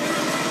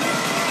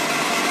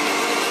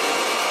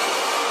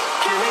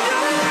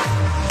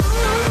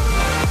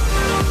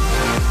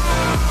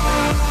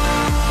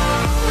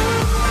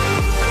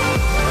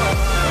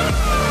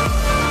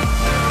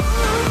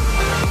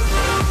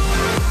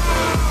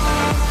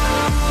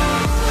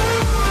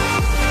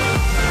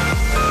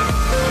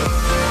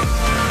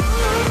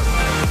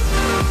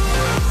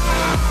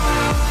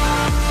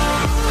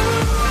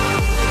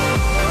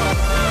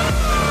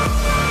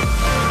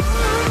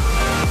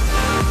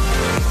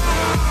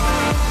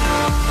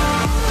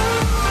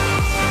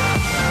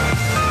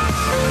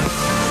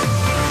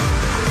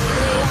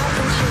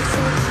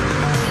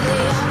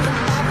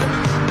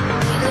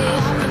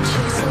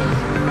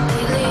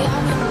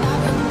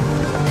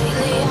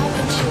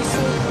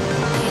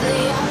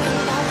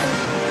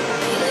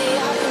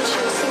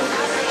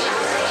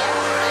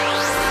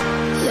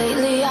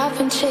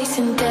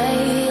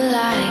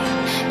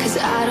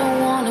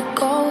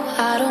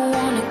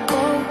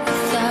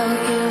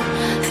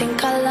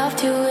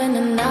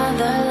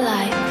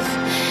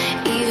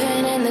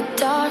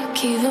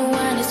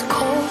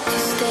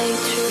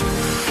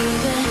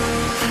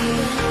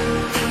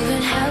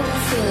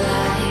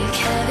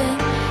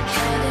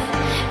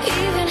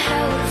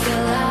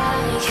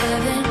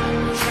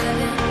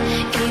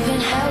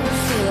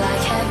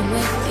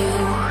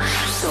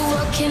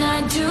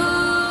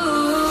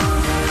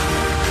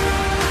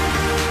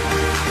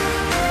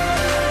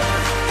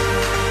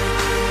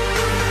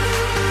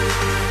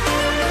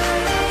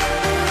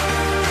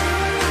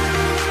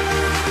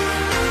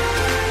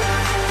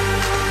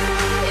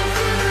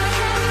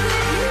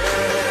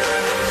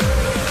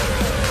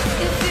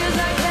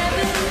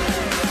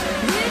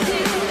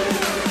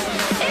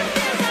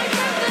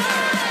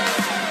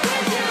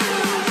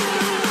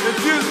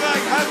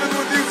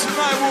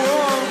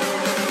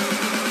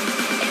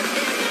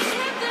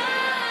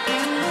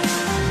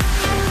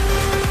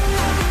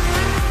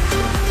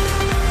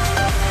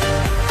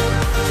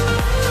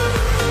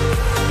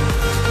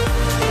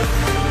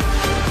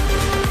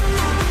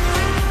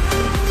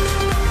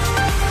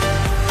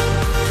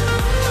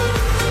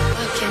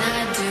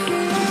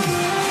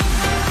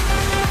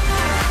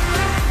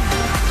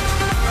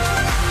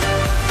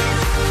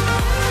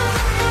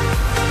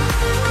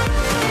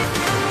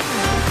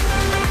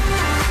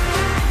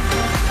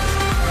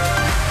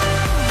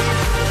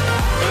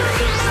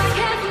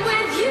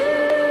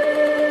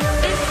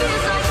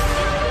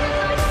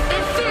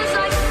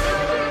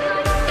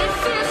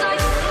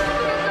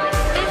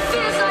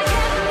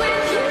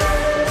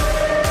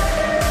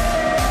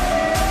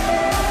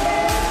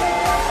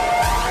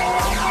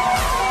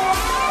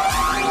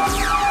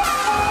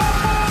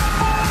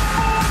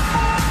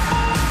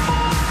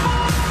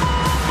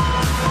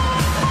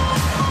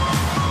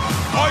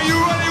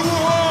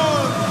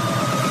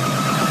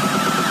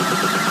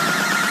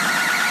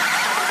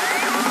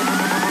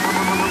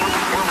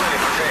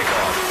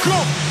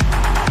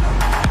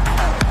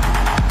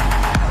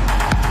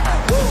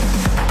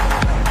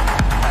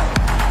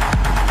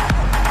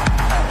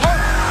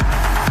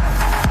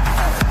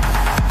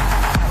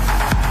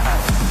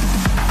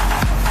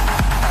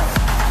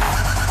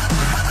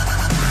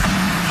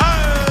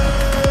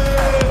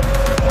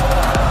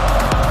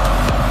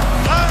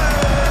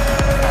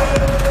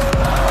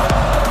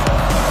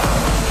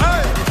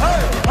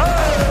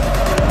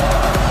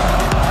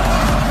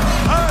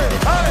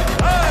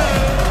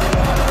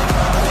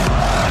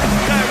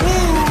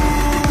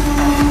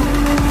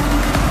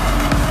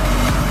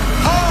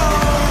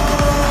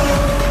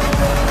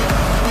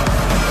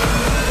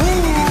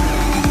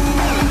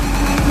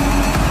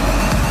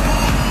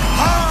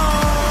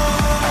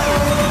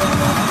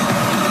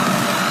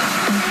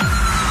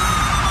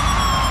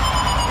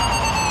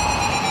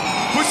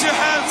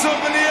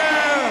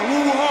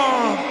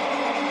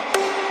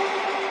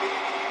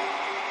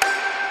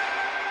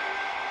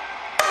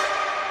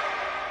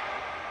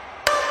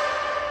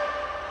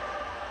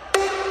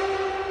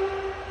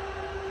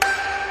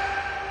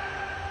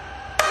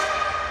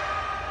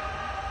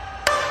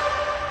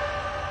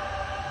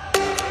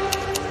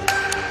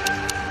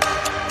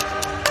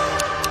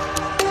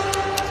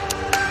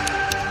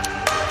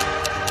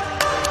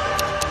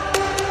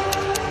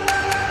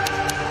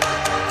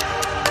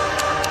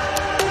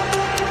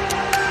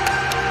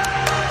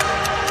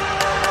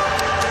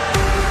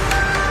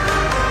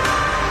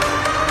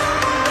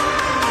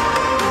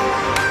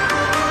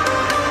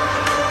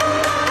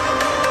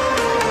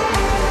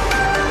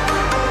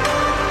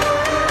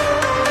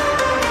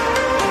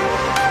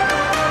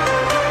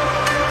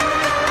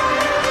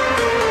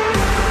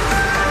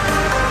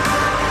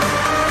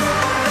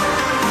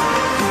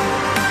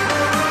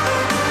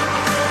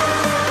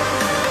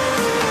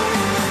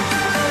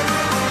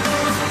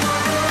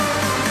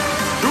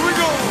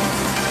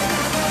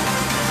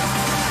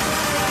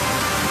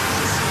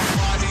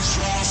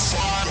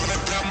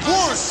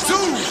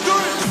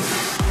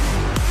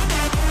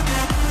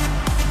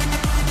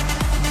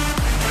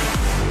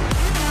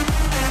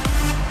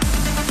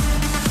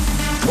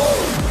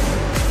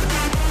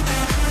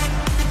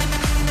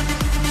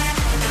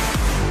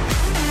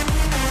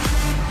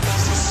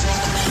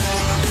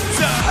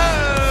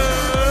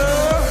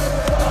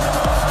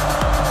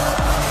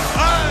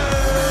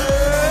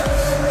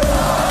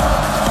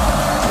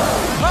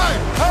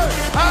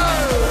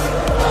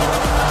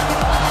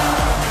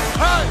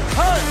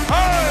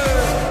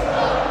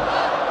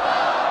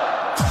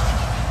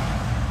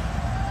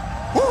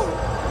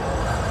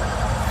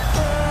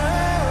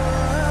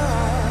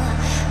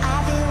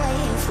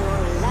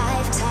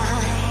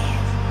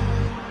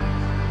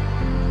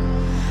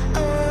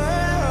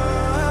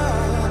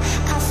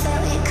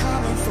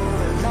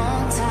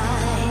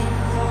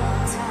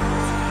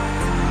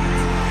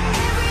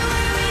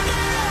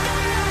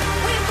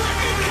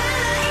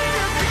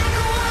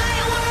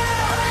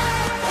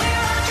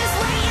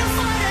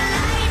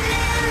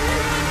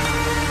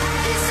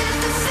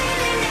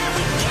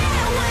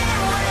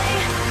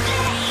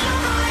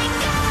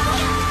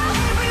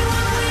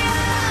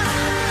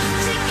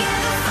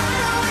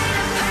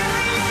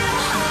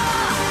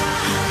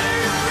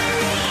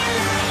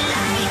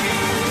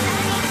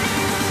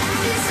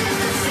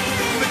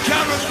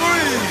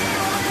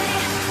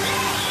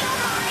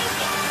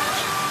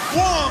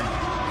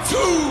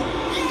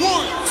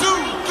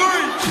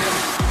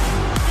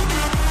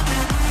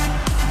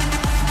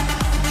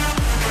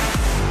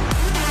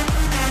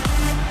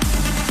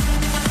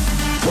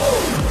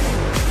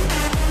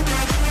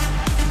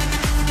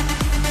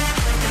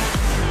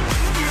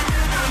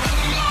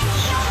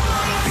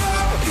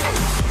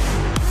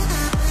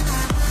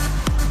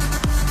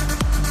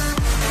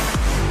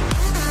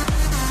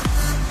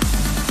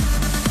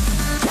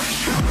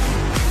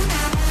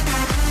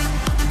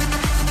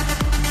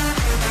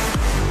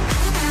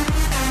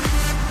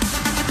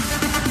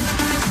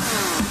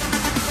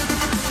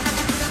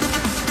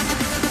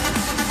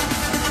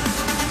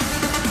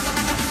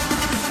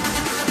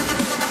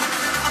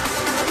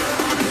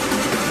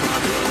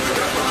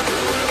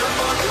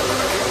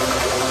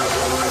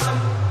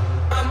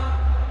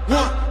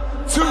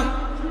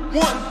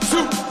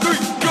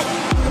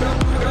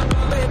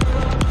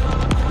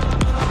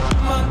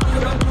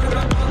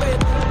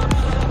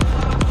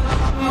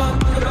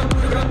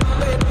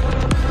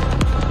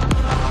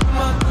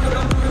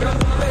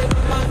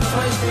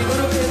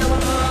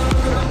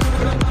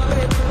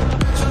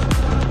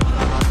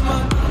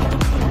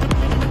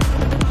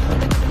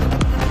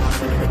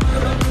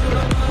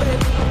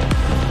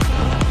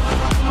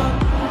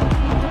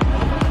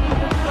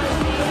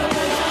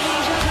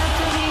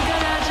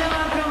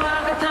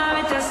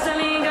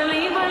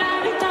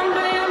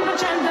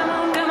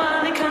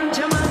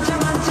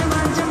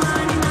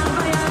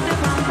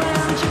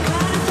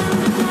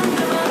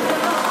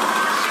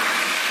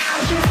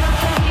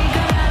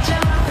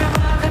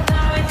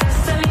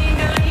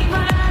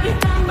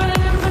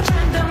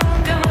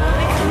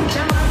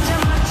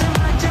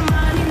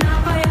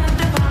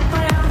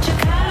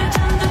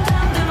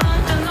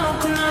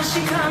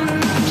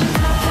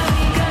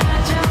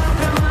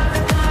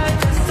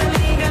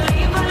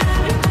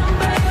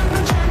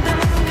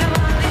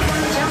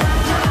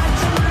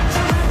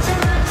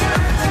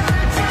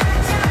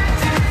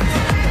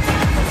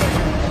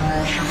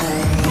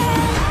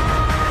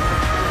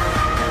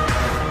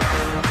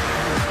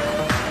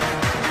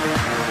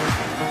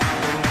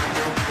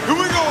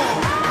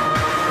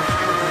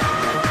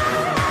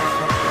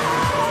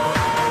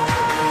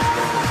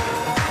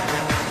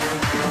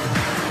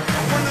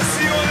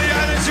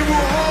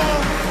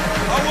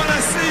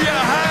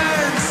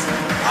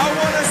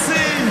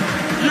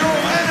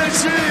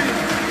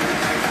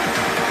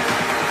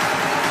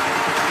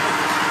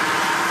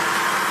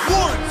 1,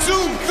 2,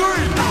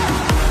 3.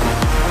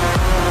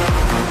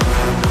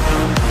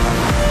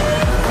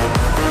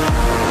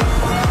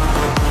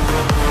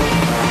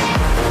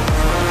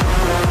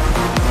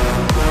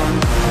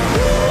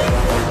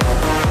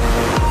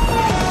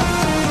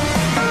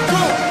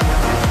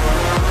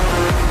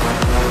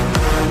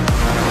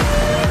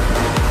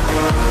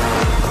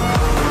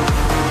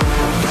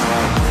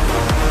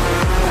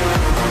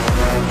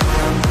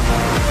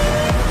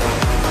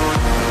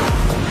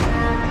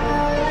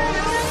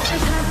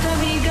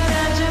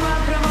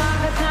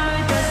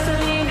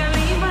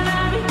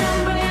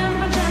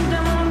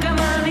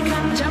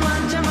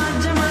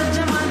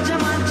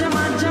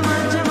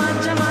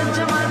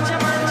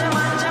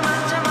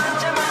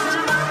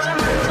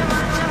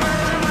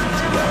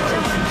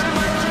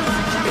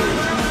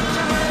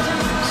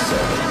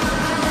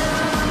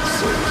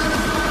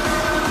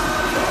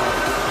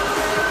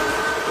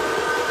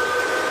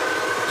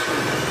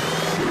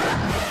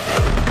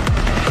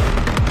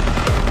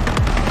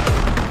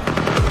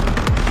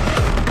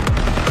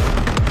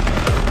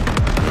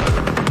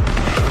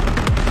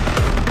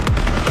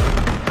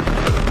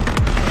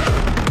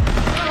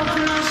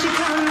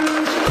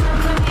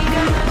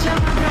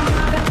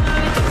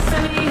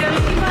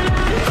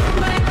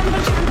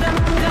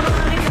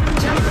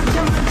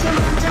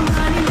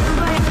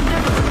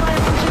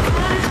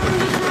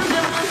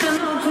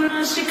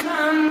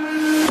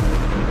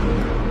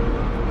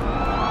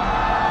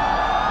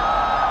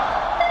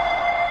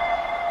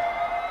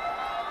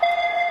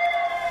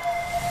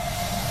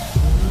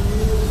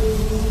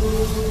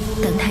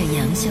当太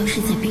阳消失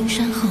在冰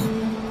山后，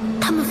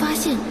他们发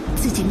现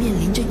自己面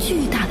临着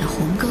巨大的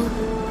鸿沟，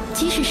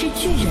即使是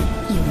巨人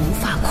也无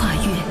法跨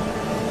越。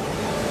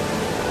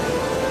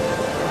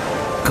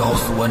告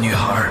诉我，女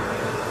孩，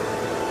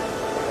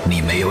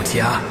你没有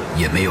家，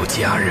也没有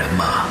家人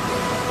吗？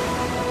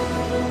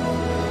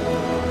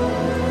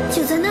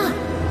就在那儿，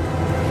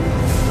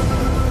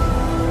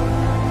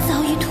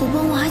早已土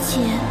崩瓦解。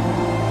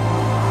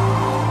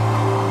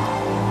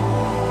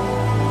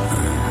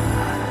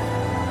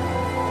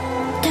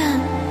但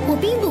我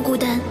并不孤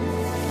单。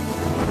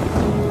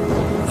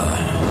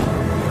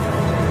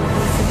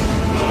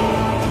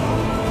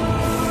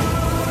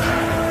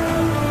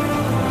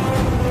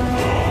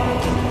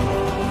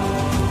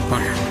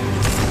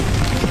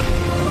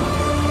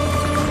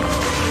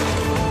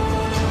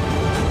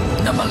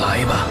那么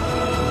来吧，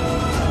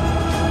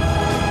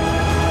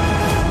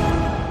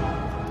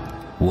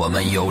我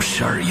们有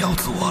事儿要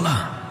做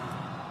了。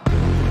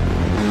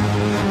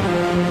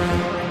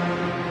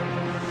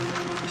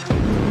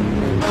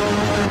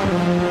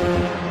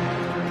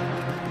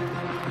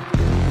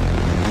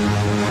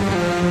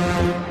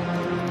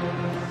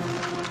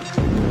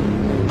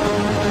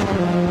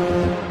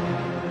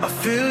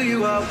Fill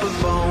you up with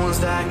bones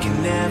that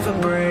can never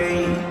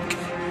break.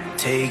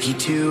 Take you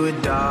to a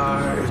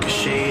dark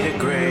shade of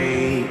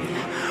gray.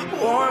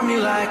 Warm you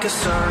like a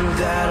sun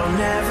that'll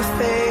never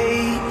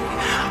fade.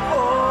 Oh,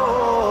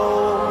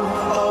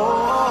 oh,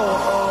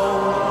 oh, oh.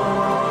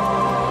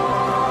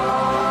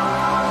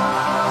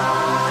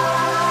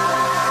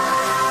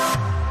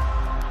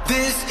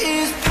 This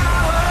is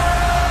power.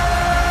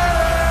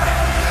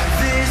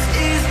 This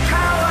is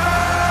power.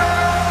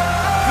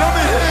 Let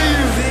me hear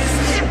you. This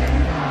is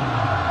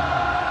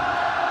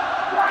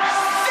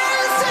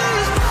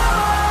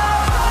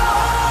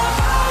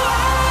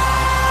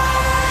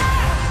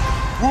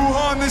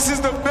Wuhan, this is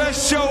the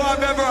best show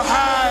I've ever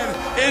had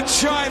in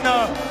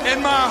China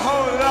in my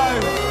whole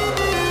life.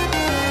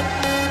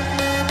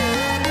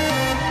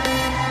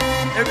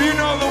 If you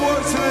know the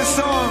words to this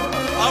song,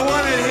 I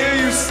want to hear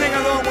you sing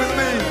along with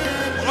me.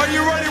 Are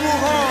you ready,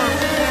 Wuhan?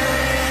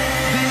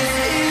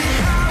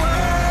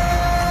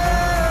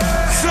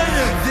 Sing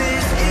it.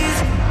 This is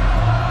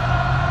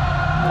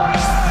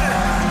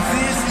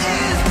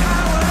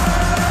power.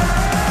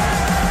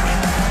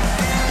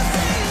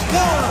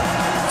 1,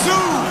 2,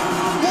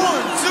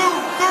 1, 2,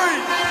 3.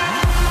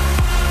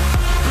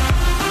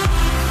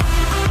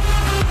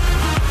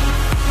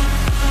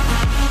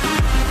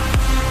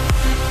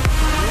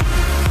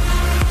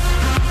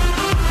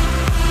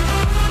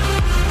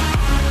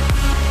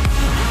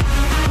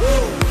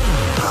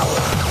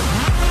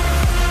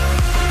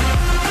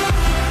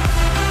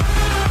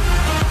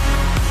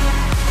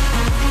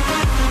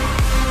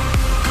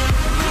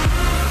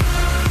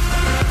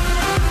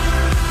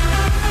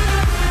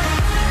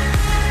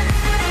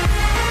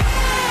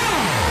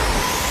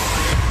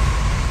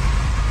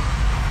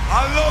 I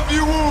love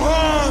you,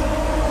 Wuhan.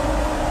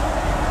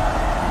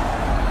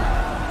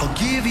 I'll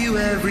give you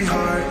every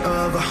heart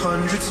of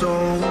 100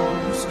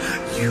 souls.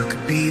 You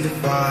could be the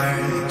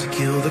fire to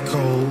kill the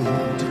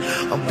cold.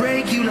 I'll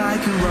break you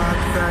like a rock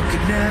that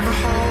could never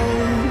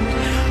hold.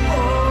 Oh,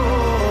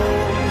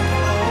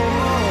 oh,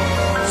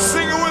 oh.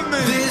 Sing it with me.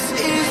 This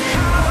is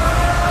power.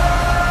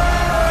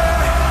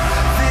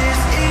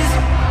 This is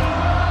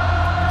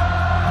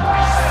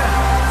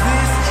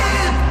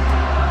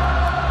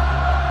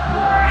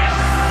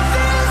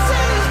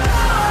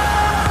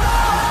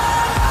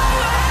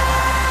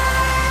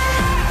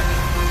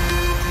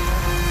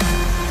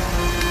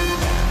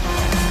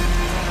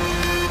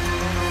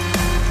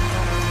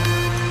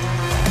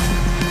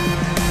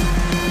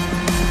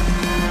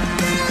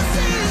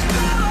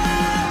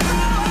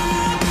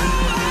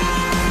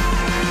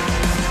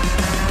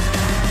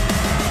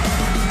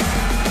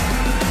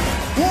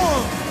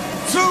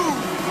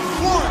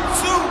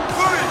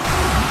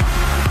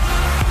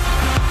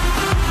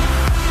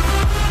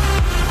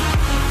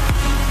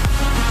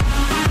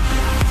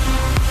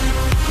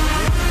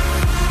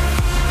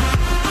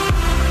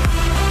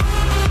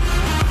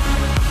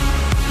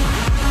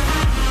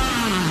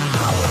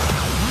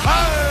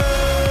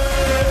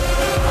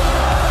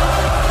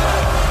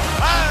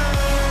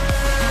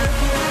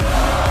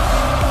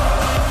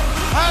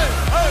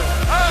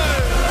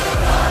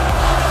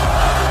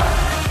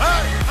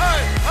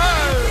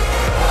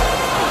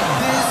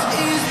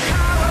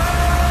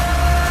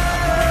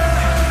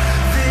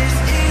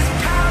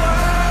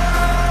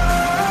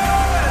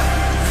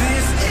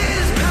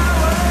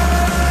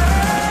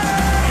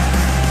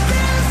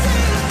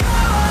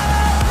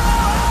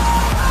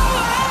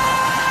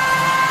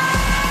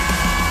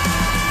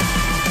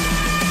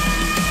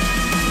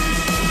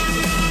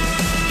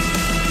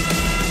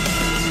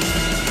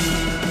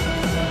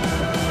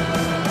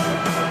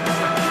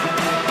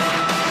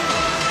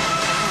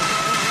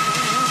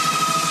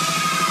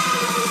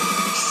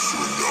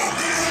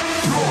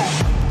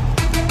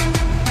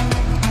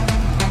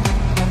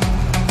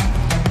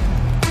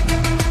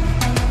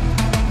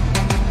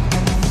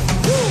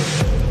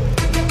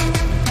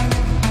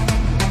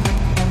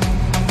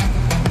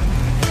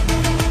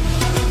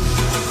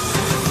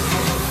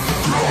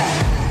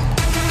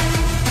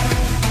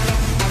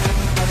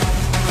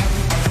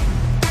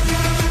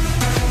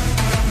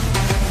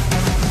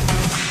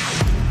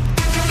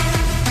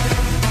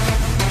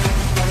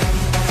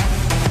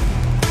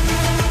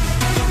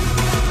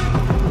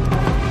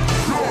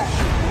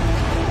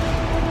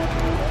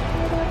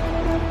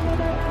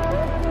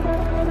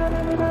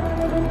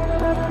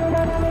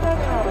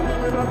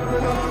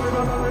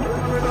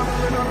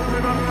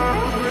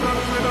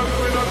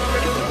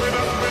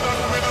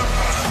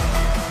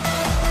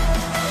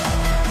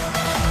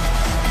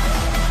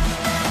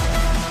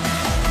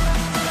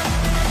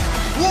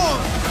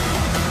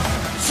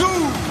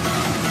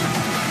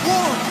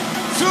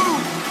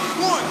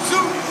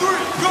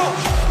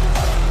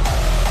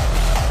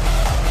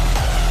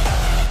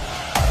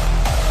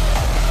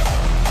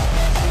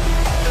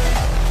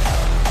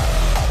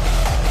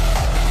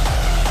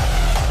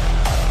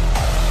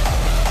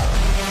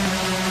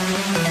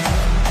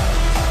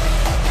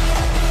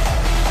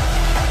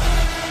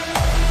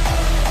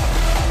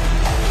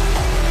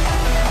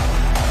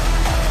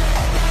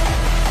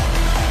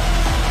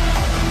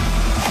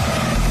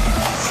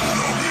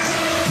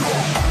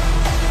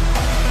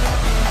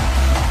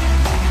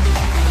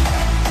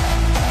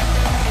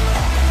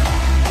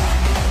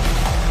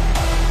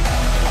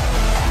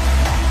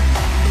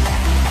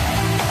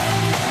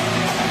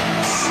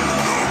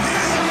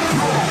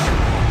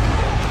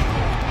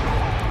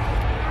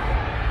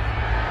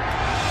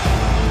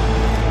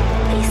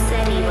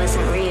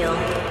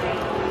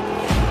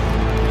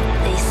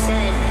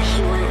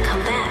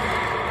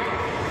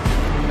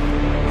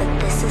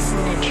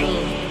isn't a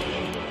dream,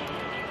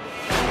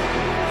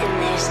 and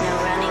there's no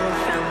running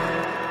from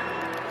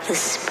the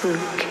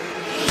spook.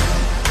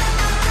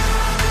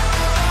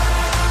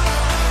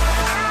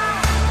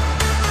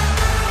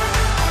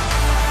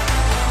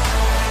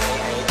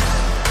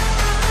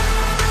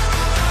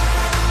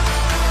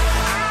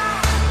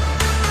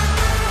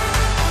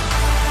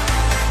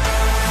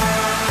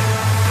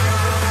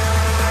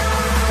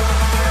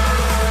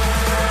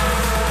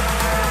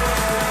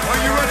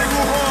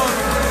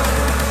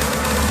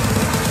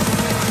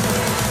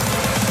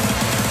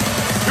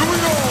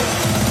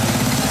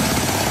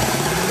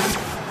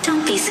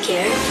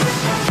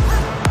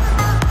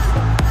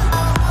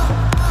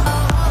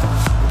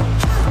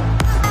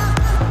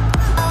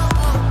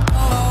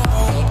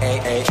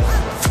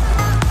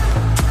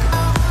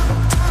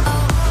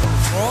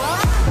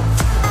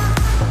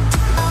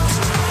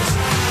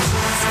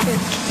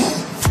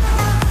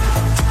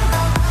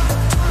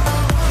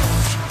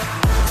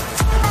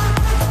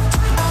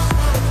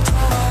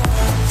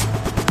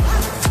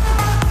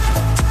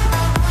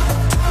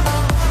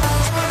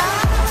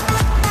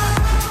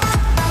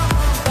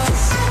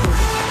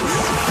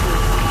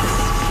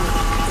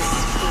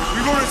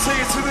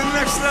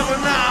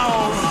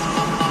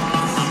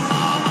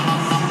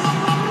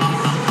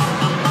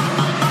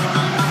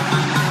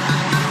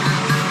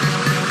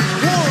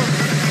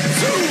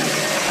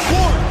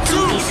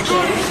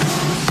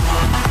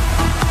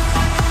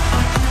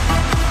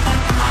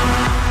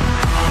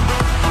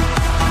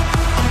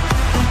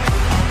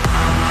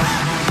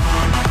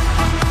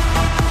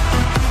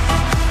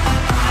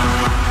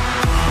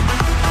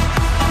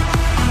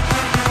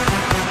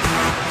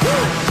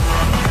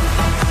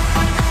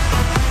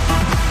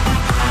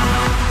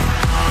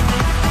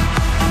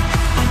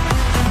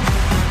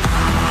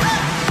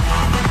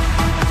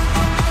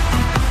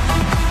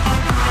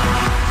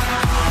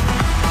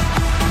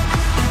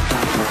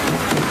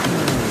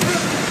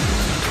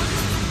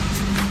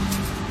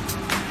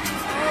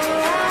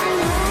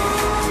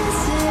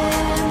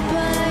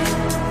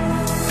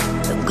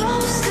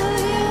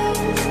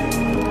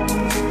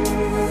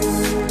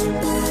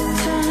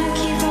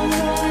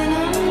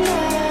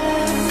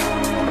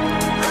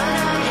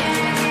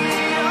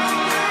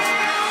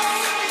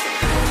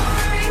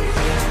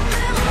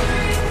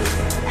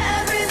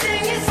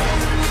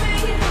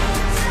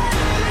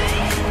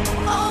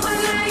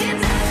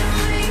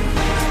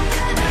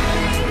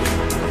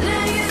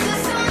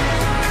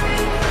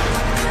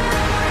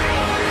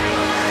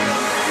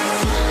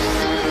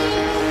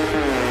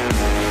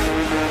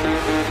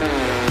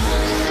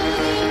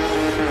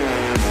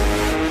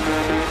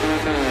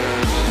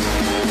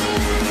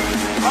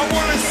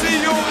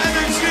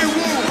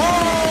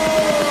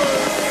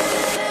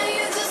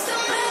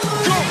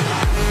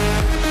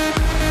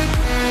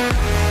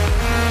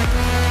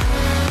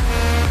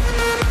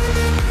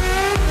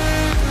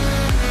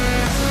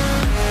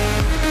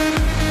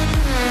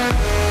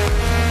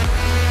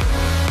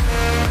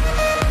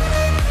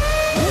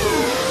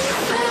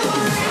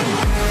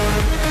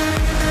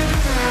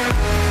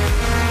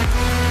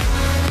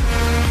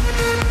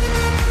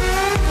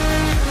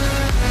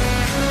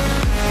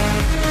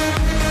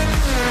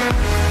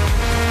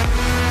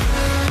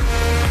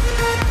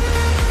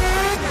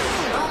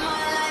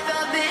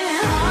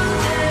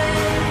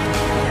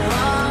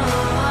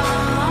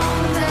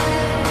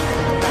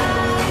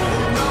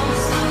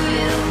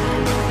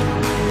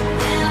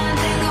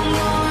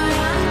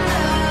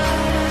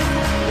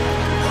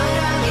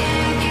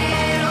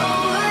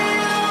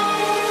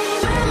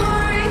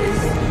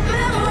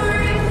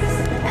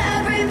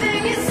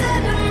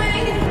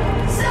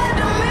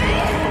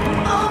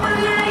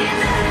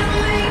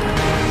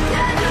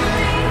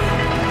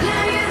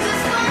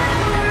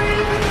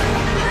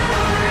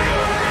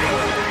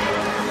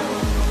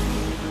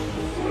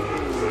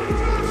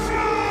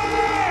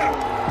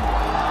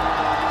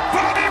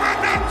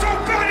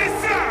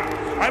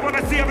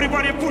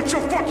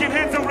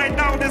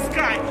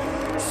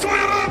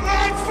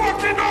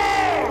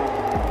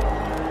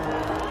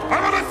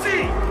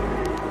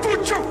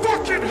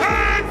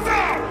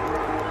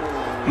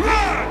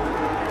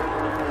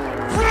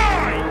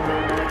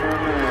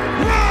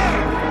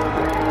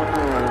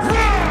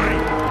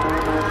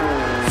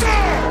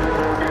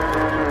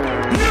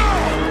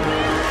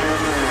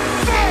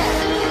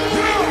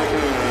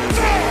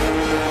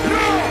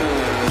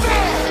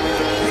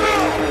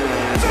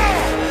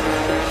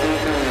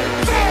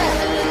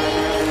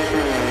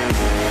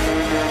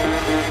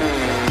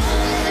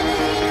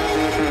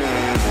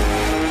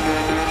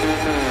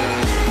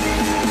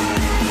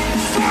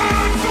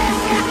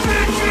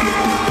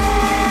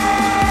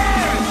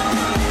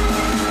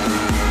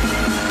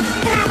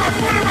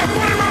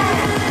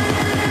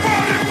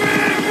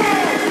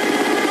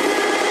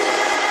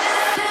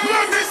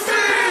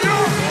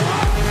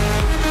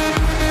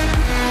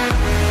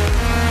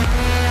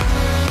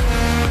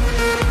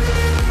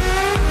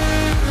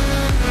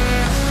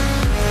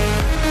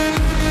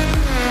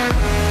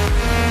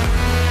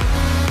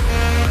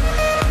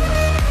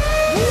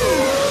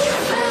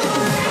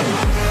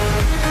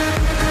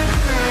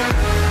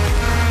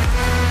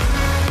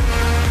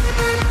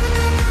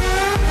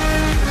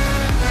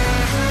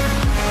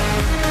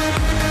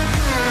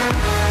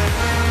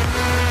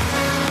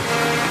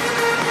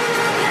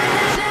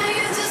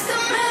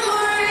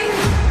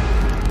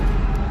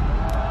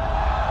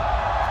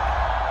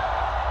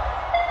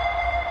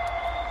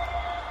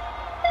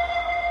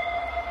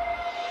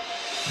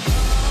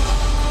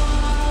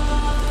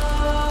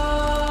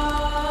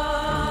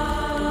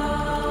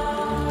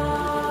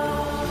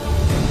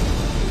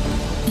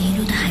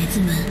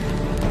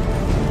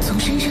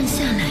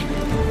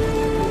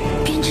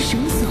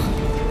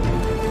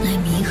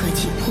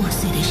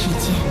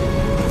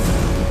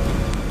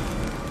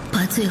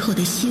 把最后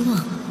的希望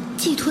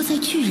寄托在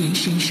巨人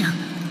身上。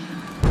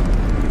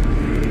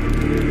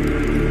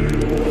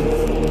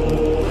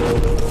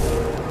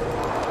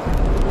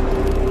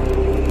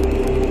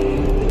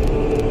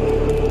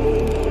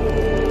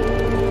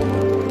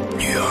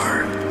女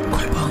儿，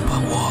快帮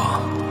帮我！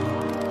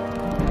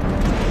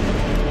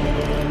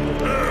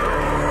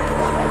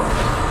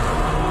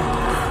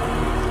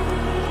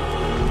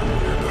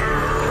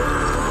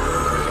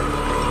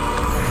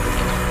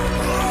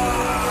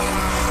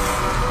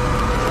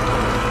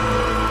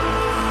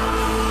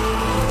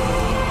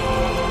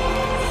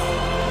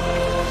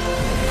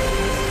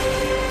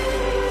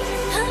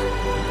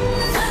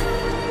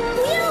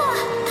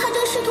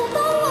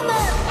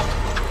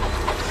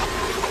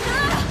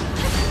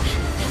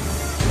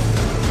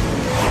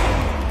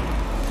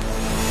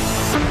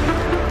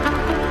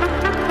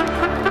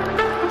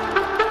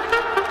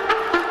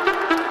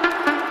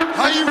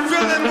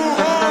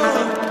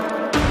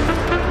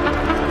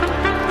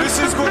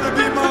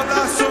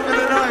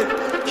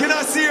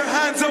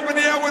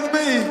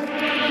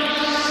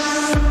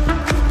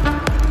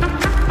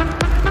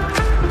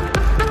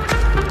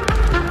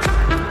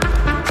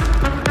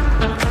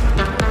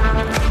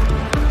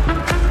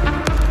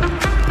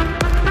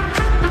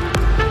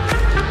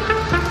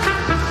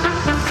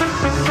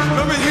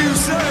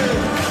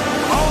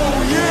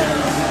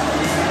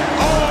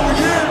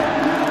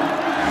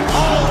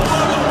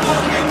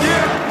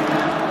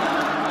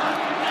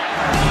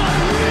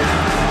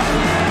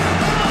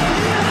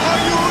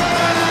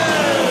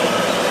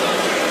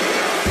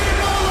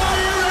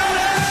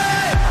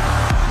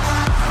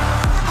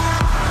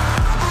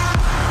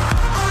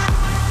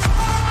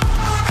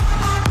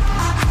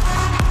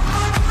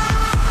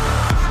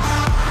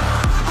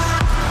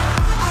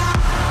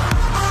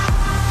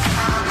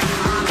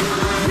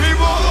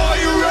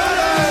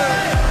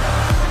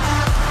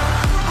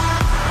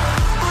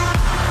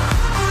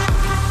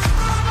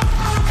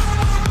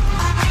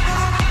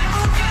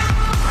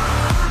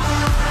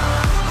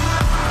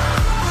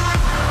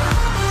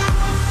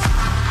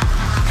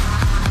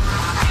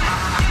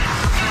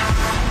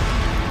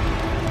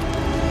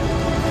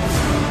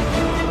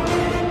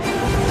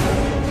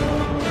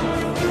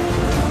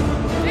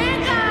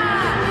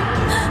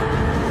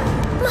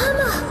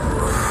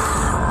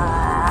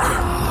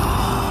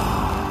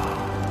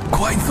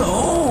快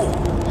走！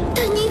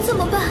但你怎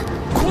么办？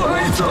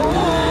快走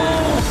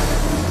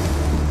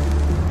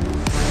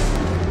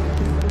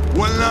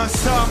！One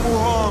last time,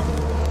 Wuhan.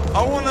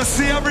 I want to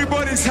see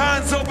everybody's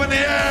hands up in the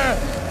air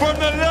from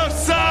the left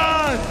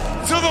side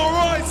to the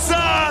right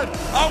side.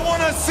 I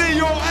want to see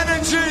your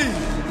energy.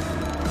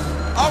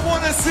 I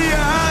want to see your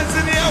hands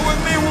in the air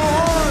with me,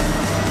 Wuhan.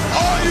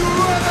 Are you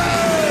ready?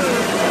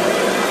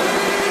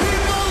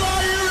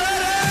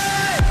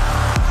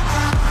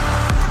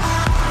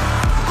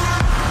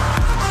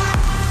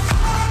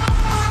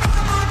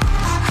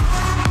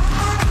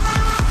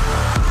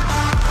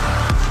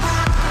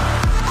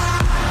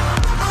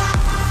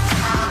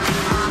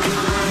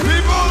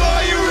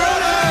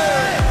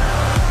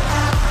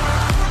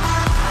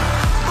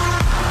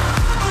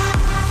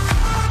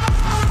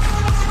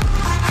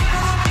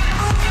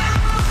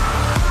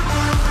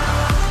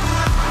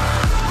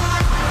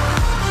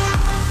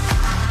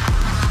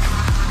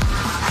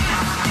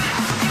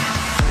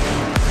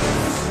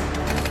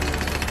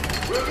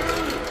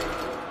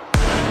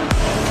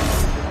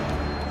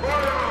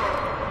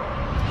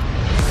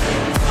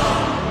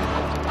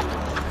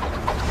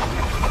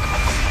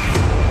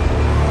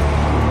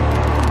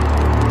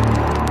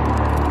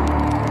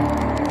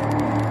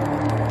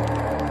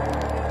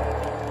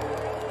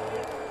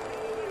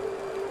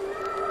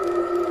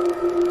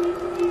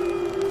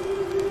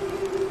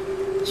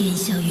烟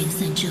消云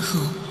散之后，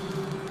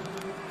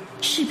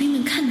士兵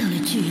们看到了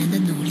巨人的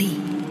努力，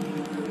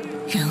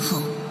然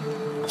后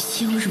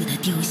羞辱地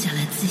丢下了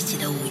自己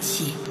的武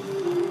器。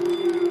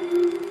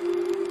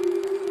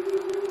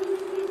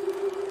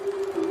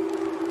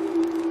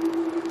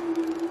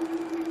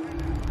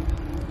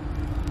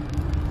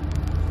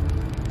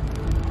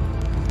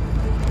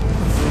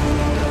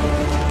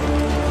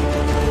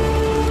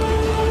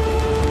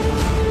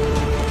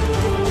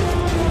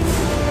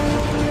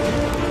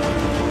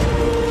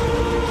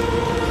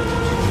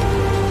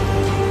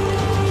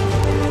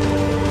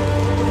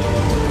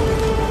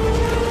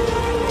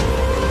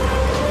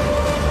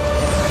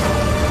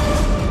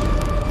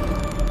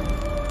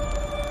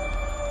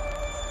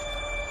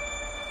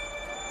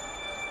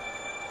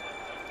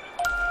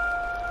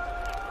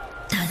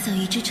打造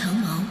一只长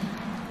矛，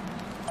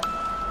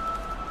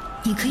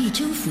你可以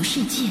征服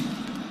世界；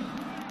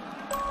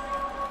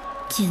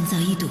建造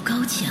一堵高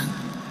墙，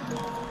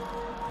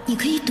你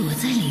可以躲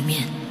在里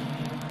面；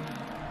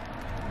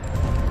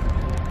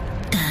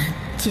但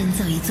建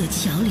造一座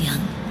桥梁，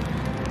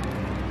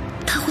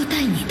它会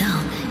带你到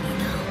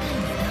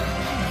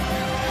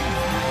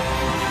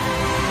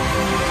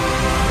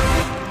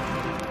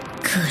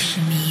克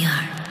什米尔。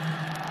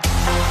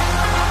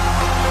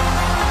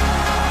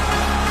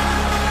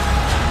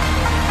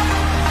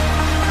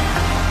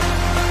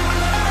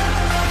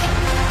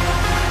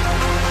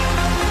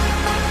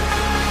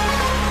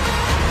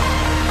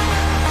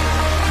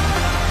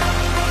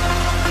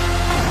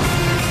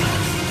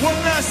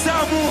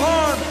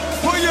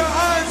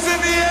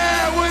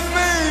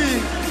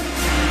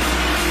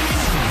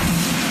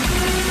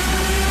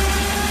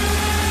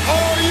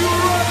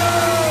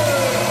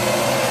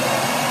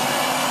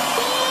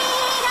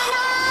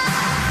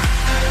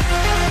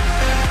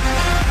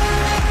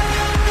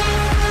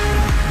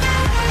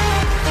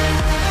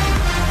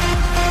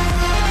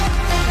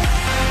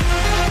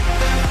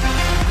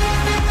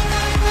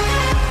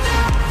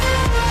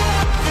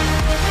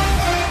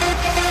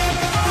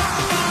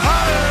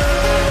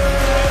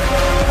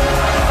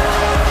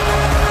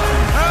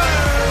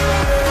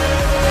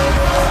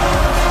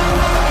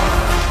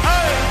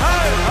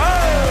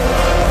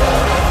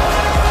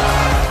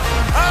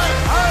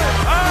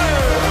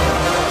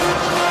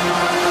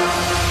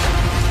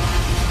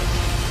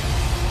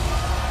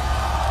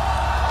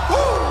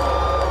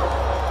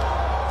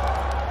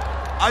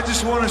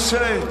just want to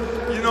say,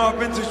 you know, I've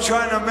been to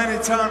China many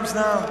times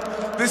now.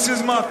 This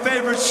is my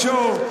favorite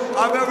show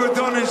I've ever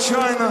done in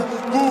China.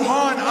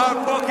 Wuhan,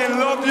 I fucking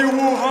love you,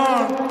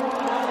 Wuhan.